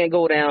 You can't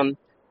go down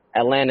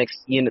Atlanta,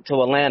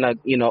 to Atlanta,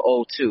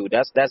 0-2.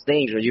 That's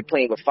dangerous. You're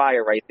playing with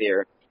fire right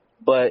there.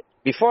 But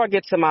before I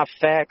get to my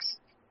facts,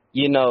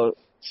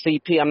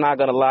 CP, I'm not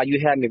going to lie, you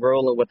had me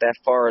rolling with that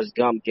Forrest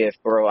Gump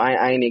gift, bro.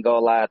 I ain't even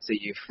going to lie to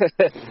you.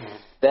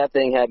 That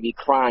thing had me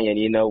crying,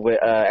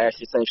 with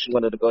Ashley saying she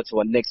wanted to go to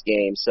a Knicks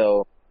game.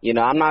 So,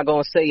 I'm not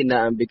going to say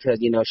nothing because,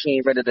 she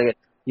ain't ready to,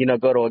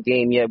 go to a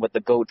game yet with the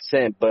GOAT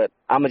scent, but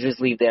I'm going to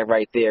just leave that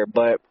right there.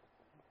 But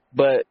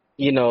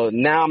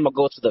now I'm going to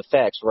go to the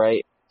facts,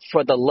 right?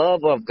 For the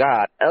love of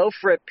God,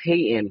 Elfrid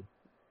Payton,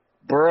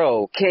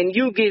 bro, can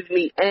you give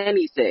me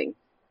anything?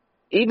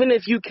 Even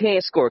if you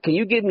can't score, can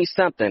you give me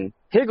something?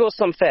 Here goes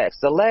some facts.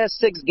 The last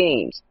 6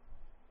 games,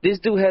 this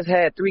dude has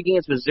had 3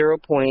 games with 0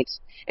 points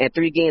and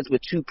 3 games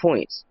with 2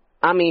 points.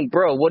 I mean,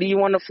 bro, what do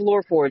you on the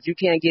floor for if you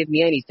can't give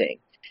me anything?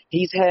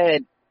 He's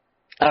had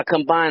a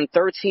combined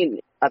 13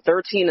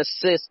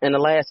 assists in the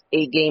last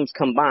 8 games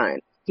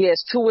combined. He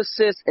has 2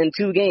 assists in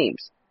 2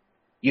 games.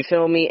 You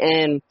feel me?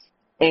 And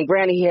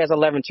granted, he has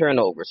 11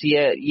 turnovers. He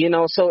had,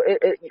 so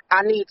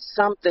I need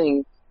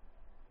something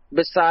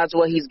besides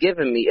what he's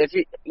giving me. If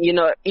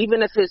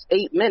even if it's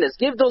 8 minutes,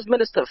 give those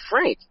minutes to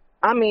Frank.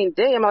 I mean,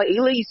 damn, at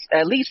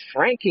least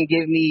Frank can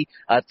give me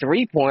a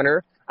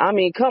 3-pointer. I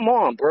mean, come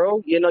on,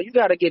 bro. You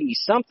got to give me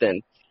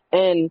something.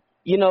 And,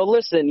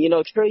 listen,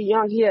 Trae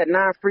Young, he had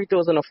 9 free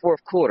throws in the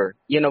fourth quarter.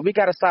 We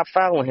got to stop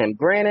fouling him.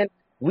 Granted,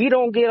 we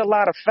don't get a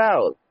lot of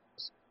fouls.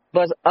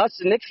 But us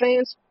Knicks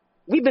fans,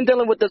 we've been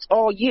dealing with this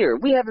all year.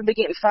 We haven't been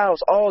getting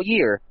fouls all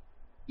year.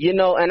 You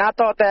know, and I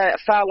thought that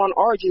foul on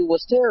RJ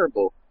was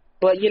terrible.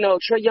 But, you know,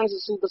 Trae Young's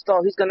a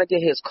superstar. He's going to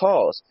get his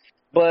calls.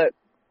 But,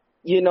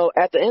 you know,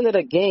 at the end of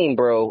the game,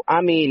 bro,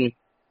 I mean,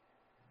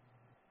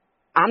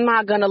 I'm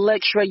not going to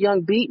let Trae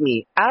Young beat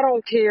me. I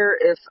don't care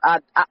if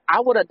I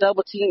would have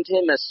double-teamed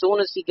him as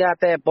soon as he got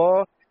that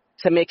ball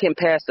to make him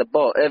pass the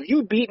ball. If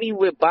you beat me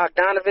with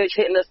Bogdanovich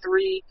hitting a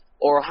three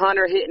or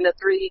Hunter hitting a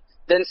three,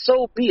 then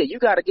so be it. You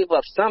got to give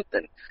up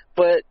something.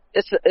 But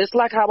it's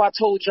like how I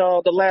told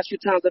y'all the last few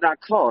times that I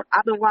called.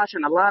 I've been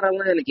watching a lot of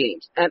Atlanta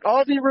games, and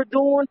all they were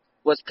doing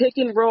was pick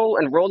and roll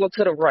and rolling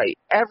to the right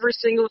every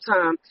single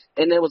time,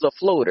 and there was a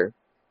floater.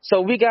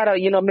 So we got to,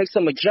 you know, make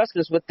some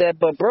adjustments with that.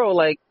 But, bro,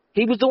 like,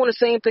 he was doing the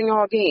same thing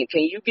all game.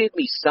 Can you give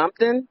me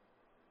something?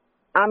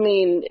 I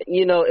mean,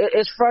 you know,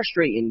 it's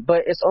frustrating,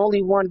 but it's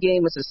only one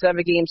game. It's a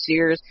 7-game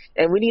series,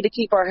 and we need to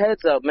keep our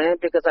heads up, man,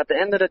 because at the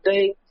end of the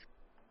day,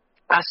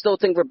 I still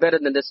think we're better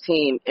than this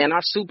team, and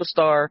our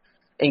superstar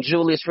and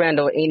Julius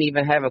Randle ain't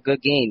even have a good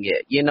game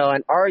yet. You know,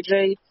 and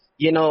RJ,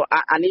 you know,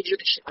 I need you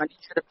to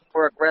be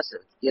more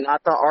aggressive. You know, I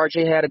thought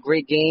RJ had a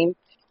great game.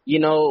 You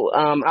know,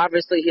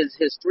 obviously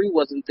his three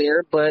wasn't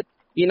there, but,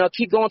 you know,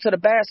 keep going to the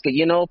basket.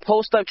 You know,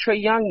 post up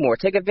Trae Young more.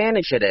 Take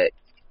advantage of that.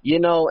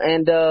 You know,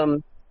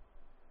 and,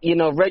 you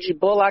know, Reggie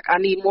Bullock, I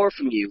need more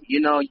from you.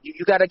 You know,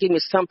 you got to give me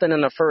something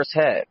in the first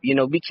half. You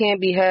know, we can't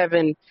be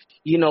having,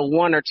 you know,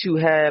 1 or 2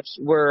 halves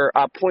where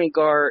our point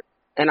guard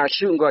and our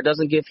shooting guard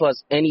doesn't give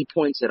us any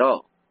points at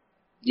all.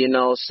 You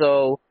know,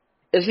 so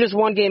it's just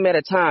one game at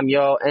a time,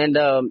 y'all.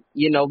 And,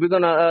 you know, we're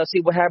going to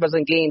see what happens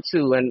in game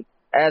 2. And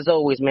as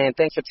always, man,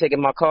 thanks for taking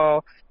my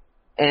call.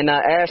 And,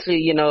 Ashley,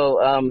 you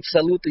know,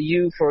 salute to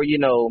you for, you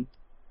know,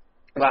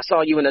 I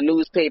saw you in the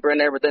newspaper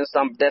and everything, so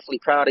I'm definitely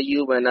proud of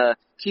you. And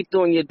keep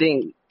doing your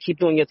thing. Keep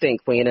doing your thing,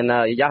 Queen. And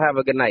y'all have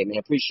a good night, man.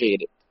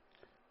 Appreciate it.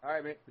 All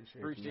right, man.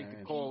 Appreciate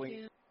the calling. All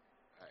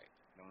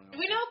right.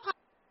 We know Pop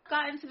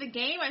got into the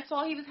game. I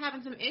saw he was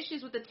having some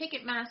issues with the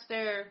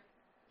Ticketmaster.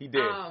 He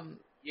did.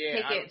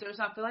 Tickets or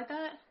something like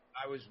that.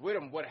 I was with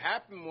him. What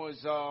happened was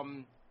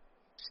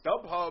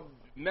StubHub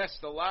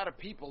messed a lot of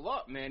people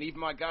up, man. Even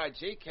my guy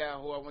J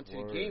Cal, who I went to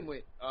the game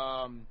with,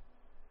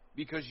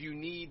 because you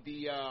need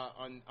the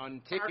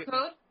on ticket,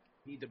 barcode?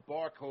 you need the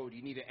barcode.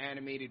 You need an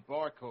animated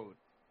barcode.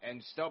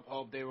 And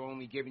StubHub, they were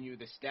only giving you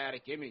the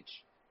static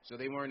image, so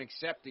they weren't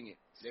accepting it.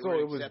 So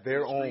it was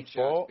their own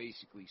fault,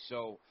 basically.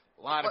 So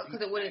a lot of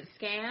because it wouldn't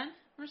scan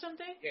or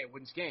something. Yeah, it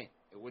wouldn't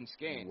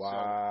scan. Wow. So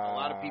a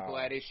lot of people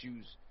had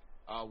issues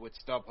with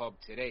StubHub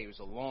today. It was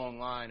a long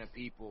line of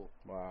people.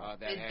 Wow.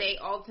 Did they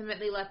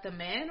ultimately let them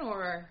in,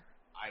 or?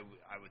 I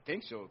would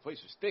think so. The place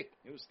was thick.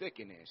 It was thick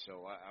in there.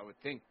 So I would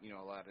think, you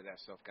know, a lot of that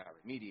stuff got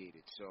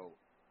remediated. So,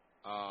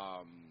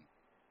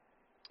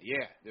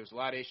 yeah, there's a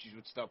lot of issues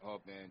with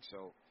StubHub, man.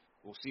 So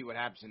we'll see what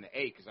happens in the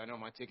A, because I know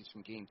my tickets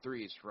from Game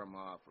 3 is from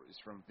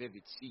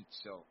Vivid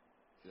Seats. So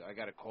I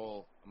got to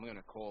call. I'm going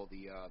to call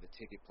the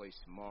ticket place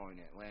tomorrow in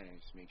Atlanta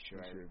and just make sure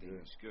everything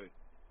is good.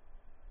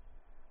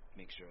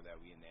 Make sure that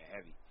we in there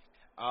heavy.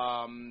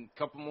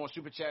 Couple more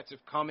super chats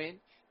have come in.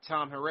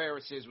 Tom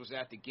Herrera says was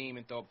at the game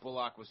and thought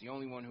Bullock was the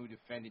only one who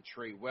defended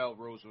Trae well.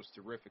 Rose was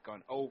terrific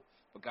on O,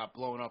 but got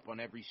blown up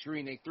on every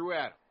screen they threw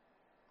at him.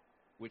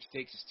 Which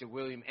takes us to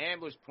William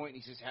Ambler's point.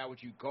 He says, how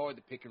would you guard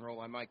the pick and roll?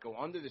 I might go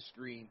under the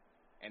screen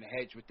and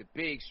hedge with the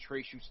bigs.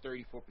 Trae shoots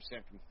 34%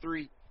 from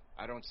 3.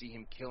 I don't see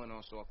him killing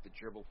us off the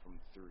dribble from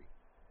 3.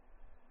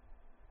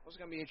 It's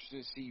going to be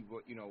interesting to see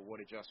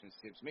what adjustments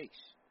Tibbs makes.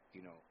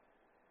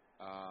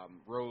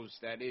 Rose,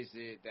 that is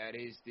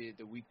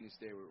the weakness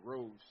there with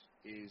Rose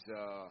is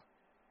that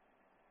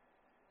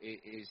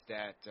his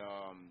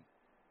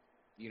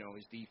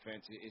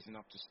defense isn't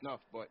up to snuff.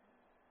 But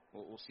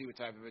we'll see what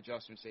type of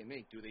adjustments they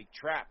make. Do they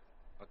trap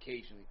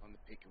occasionally on the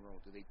pick and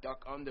roll? Do they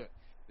duck under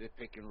the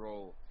pick and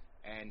roll,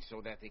 and so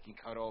that they can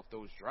cut off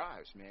those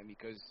drives, man?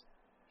 Because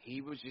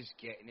he was just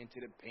getting into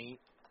the paint,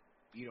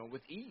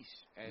 with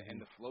ease, and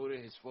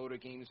his floater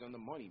game is on the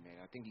money, man.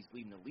 I think he's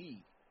leading the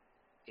league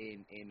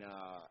in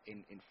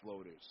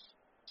floaters.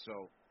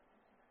 So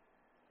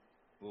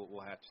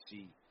we'll have to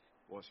see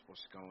what's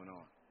going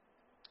on.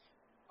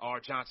 R.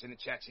 Johnson in the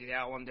chat said,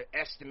 y'all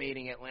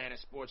underestimating Atlanta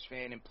sports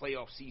fan in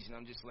playoff season.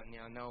 I'm just letting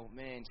y'all know,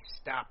 man,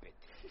 stop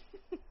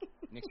it.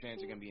 Knicks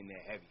fans are going to be in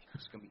there heavy.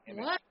 It's going to be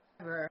heavy.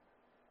 Whatever.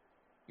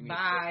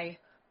 Bye.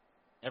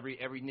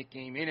 Every Knick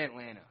game in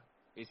Atlanta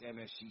is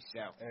MSG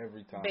South.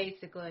 Every time.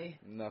 Basically.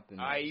 Nothing.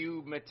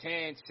 IU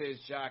Matan says,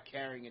 Ja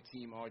carrying a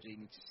team. RJ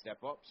needs to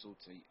step up. So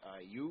to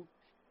IU.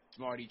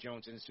 Smarty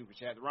Jones in the super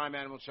chat. The Rhyme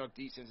Animal Chuck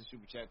D sends a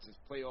super chat. Says,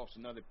 playoffs,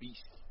 another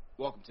beast.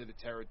 Welcome to the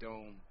Terror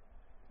Dome.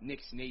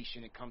 Knicks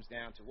Nation, it comes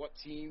down to what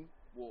team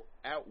will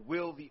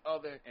outwill the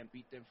other and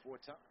beat them 4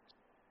 times.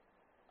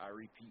 I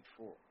repeat,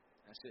 4.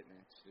 That's it, man.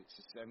 It's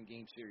a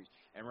 7-game series.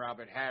 And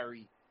Robert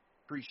Harry,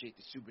 appreciate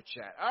the super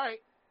chat. All right.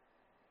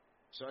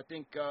 So I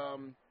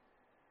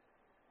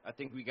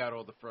think we got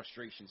all the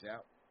frustrations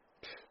out.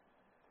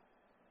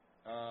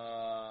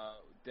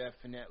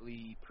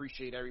 Definitely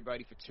appreciate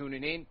everybody for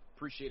tuning in.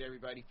 Appreciate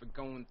everybody for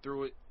going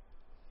through it.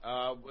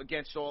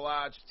 Against all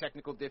odds,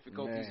 technical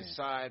difficulties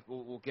aside,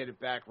 we'll get it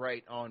back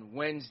right on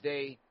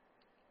Wednesday.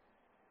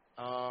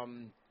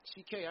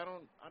 CK, I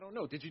don't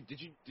know. Did you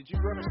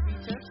run a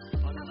speed test?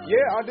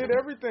 Yeah, I did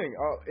everything.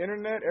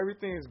 Internet,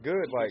 everything is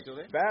good. Like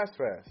fast.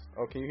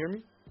 Oh, can you hear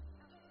me?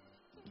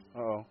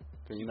 Uh-oh.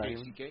 Can you not hear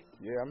me? CK?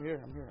 Yeah, I'm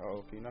here.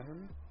 Oh, can you not hear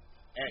me?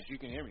 Ash, you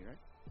can hear me, right?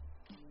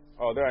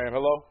 Oh, there I am.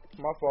 Hello?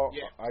 My fault.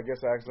 Yeah. I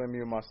guess I accidentally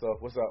muted myself.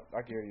 What's up?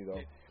 I can hear you,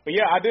 though. But,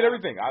 yeah, I did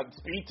everything.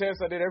 Speed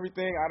test, I did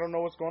everything. I don't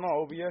know what's going on.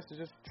 OBS is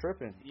just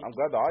tripping. I'm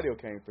glad the audio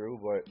came through,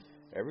 but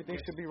everything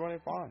should be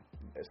running fine.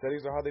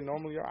 Settings are how they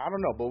normally are. I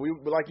don't know, but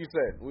like you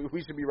said,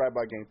 we should be right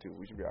by game 2.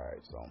 We should be all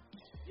right, so.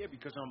 Yeah,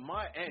 because on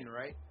my end,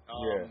 right,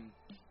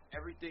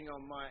 everything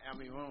on my, I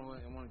mean, I don't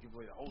want to give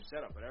away the whole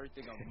setup, but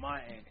everything on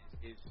my end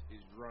is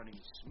running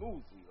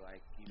smoothly.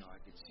 Like, I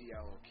could see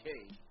LOK.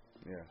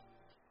 Yeah.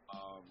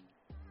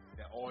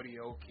 The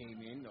audio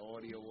came in. The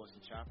audio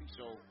wasn't choppy,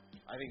 so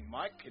I think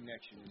my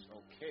connection is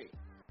okay.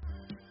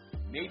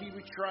 Maybe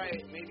we try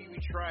it.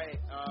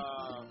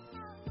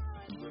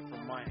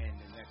 From my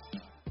end, and next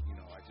time,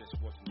 I just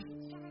wasn't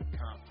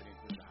confident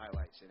with the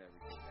highlights and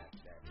everything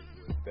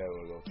that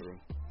will go through.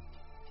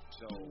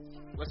 So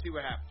let's see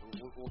what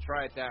happens. We'll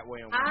try it that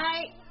way.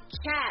 I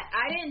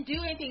didn't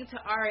do anything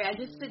to Ari. I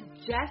just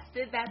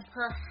suggested that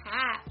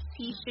perhaps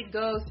he should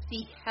go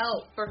seek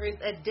help for his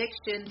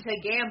addiction to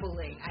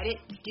gambling. I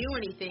didn't do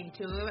anything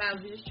to him. I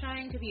was just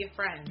trying to be a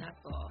friend.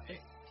 That's all.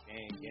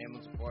 And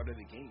gambling's a part of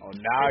the game. Oh,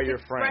 now you're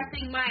friends.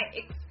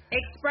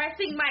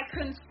 Expressing my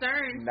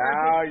concerns.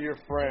 Now you're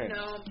friends.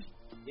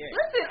 Yeah.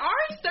 Listen,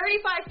 Ari's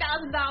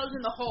 $35,000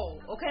 in the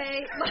hole,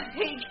 okay? Like,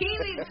 he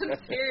needs some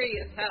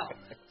serious help,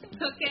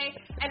 okay?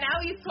 And now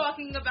he's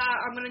talking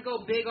about, I'm going to go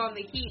big on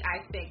the Heat,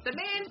 I think. The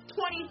man's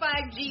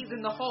 25 G's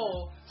in the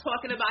hole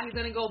talking about he's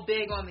going to go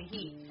big on the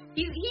Heat.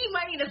 He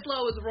might need to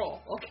slow his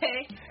roll,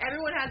 okay?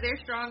 Everyone has their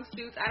strong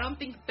suits. I don't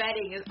think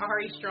betting is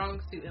Ari's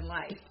strong suit in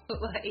life. Yeah,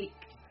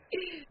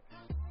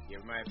 we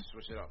might have to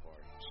switch it up,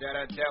 Ari. Shout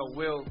out to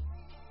Will.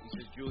 He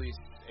says Julius.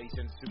 He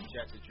sends a super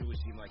chat to Julius.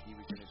 Seemed like he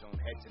was in his own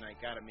head tonight.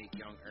 Got to make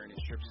Young earn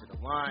his trips to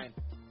the line.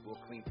 We'll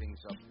clean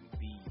things up and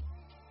be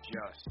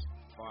just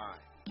fine.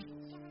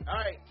 All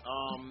right.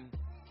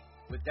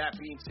 With that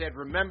being said,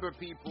 remember,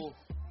 people,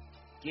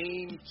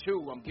 Game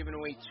 2. I'm giving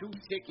away 2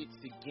 tickets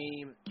to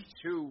Game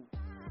 2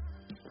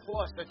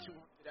 plus a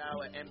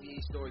 $200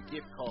 NBA Store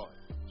gift card.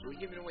 So we're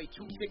giving away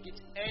 2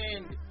 tickets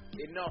and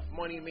enough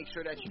money to make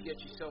sure that you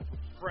get yourself a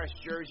fresh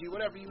jersey,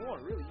 whatever you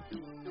want. Really,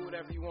 you do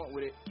whatever you want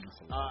with it.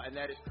 And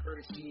that is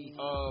courtesy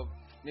of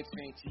Knicks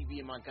Fan TV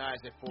and my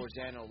guys at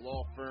Forzano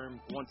Law Firm.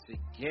 Once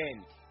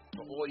again,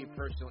 for all your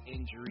personal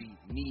injury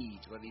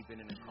needs, whether you've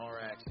been in a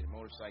car accident,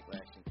 motorcycle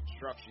accident,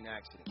 construction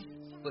accident,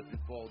 slip and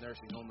fall,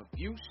 nursing home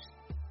abuse,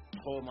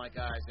 call my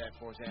guys at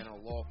Forzano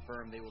Law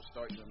Firm. They will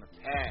start you on the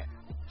path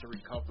to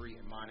recovery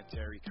and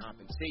monetary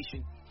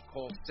compensation.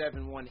 Call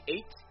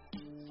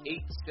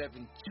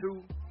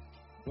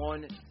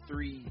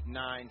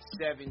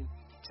 718-872-1397.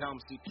 Tell them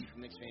CP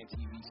from Knicks Fan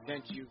TV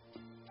sent you.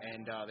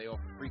 And they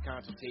offer free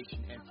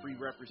consultation and free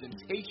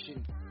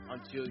representation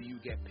until you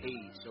get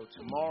paid. So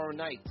tomorrow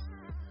night,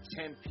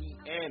 10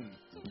 p.m.,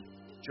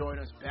 join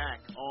us back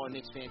on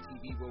Knicks Fan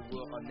TV where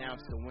we'll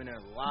announce the winner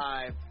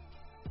live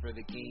for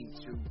the Game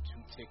 2, 2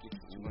 tickets,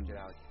 $200 gift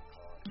card.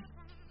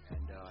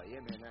 And, yeah,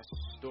 man, that's the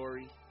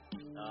story.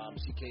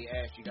 CK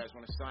Ash, you guys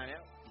want to sign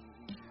out?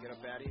 Get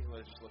up out of here?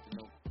 Let's just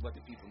let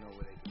the people know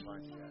where they can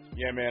find you guys.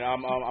 Yeah, man,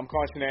 I'm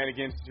calling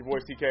shenanigans. It's your boy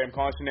CK. I'm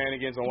calling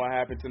shenanigans on what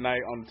happened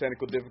tonight on the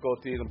technical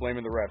difficulties. I'm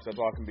blaming the refs. That's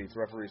all it can be. It's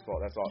the referee's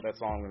fault. That's all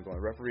I'm going to go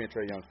on. Referee and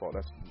Trae Young's fault.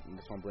 That's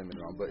what I'm blaming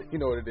it on. But you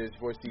know what it is.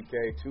 Your boy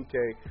CK,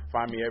 2K.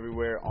 Find me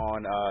everywhere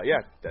on,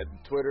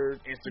 Twitter,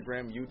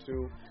 Instagram,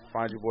 YouTube.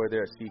 Find your boy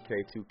there at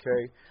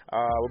CK2K.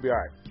 We'll be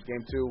all right.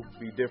 Game 2,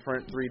 be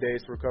different. 3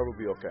 days to recover. We'll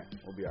be okay.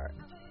 We'll be all right.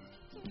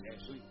 Yeah,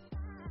 sweet.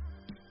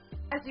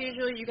 As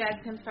usual, you guys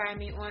can find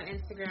me on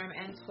Instagram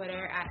and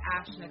Twitter at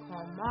Ashley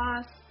Nicole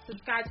Moss.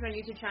 Subscribe to my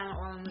YouTube channel,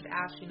 all in with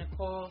Ashley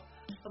Nicole.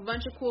 A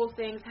bunch of cool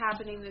things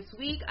happening this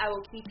week. I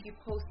will keep you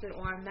posted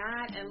on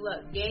that. And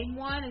look, Game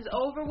 1 is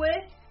over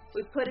with.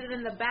 We put it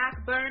in the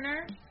back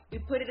burner. We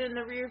put it in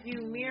the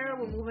rearview mirror.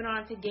 We're moving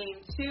on to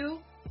Game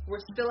 2. We're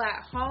still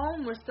at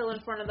home. We're still in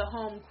front of the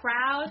home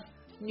crowd.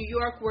 New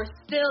York, we're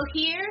still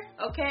here,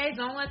 okay?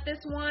 Don't let this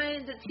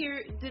one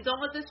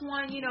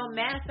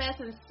manifest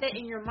and sit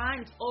in your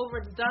mind. It's over,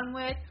 it's done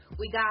with.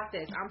 We got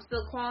this. I'm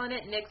still calling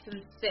it Knicks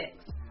in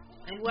 6.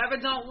 And whoever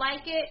don't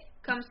like it,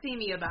 come see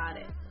me about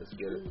it. Let's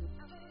get it.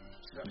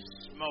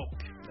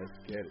 Smoke. Let's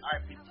get it. All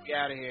right, people, get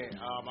out of here.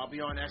 I'll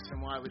be on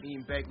SNY with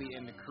Ian Begley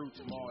and the crew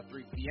tomorrow at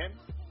 3 p.m.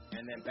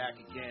 And then back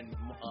again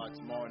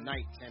tomorrow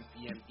night, 10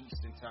 p.m.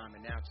 Eastern Time,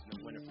 announcing the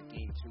winner for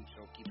Game 2.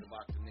 So keep it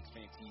locked on Knicks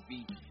Fan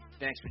TV.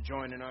 Thanks for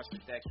joining us, and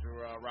thanks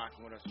for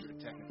rocking with us through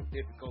the technical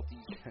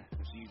difficulties.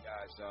 We'll see you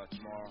guys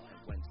tomorrow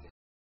and Wednesday.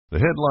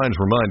 The headlines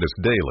remind us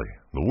daily,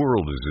 the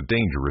world is a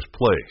dangerous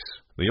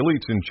place. The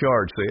elites in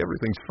charge say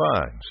everything's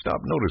fine, stop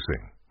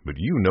noticing. But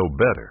you know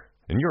better.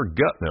 And your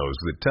gut knows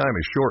that time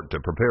is short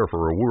to prepare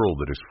for a world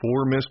that is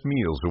 4 missed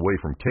meals away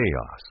from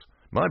chaos.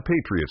 My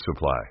Patriot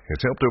Supply has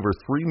helped over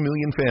 3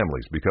 million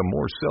families become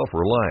more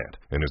self-reliant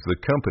and is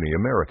the company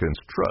Americans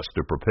trust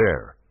to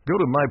prepare. Go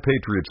to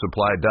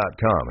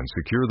MyPatriotSupply.com and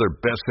secure their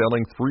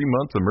best-selling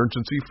 3-month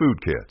emergency food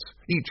kits.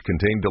 Each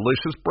contain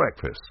delicious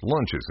breakfasts,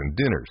 lunches, and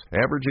dinners,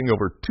 averaging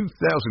over 2,000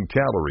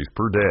 calories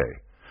per day.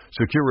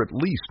 Secure at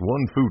least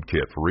one food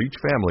kit for each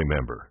family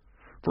member.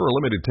 For a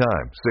limited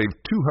time, save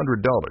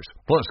 $200,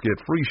 plus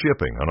get free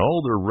shipping on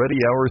all their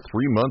Ready Hour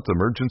 3-month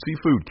emergency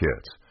food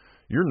kits.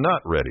 You're not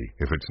ready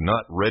if it's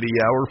not Ready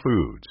Hour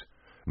Foods.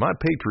 My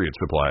Patriot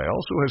Supply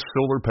also has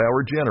solar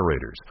power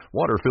generators,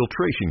 water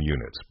filtration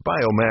units,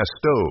 biomass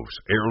stoves,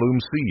 heirloom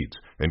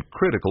seeds, and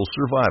critical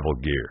survival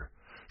gear.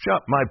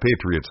 Shop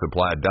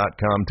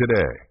MyPatriotSupply.com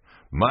today.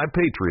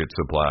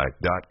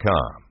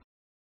 MyPatriotSupply.com.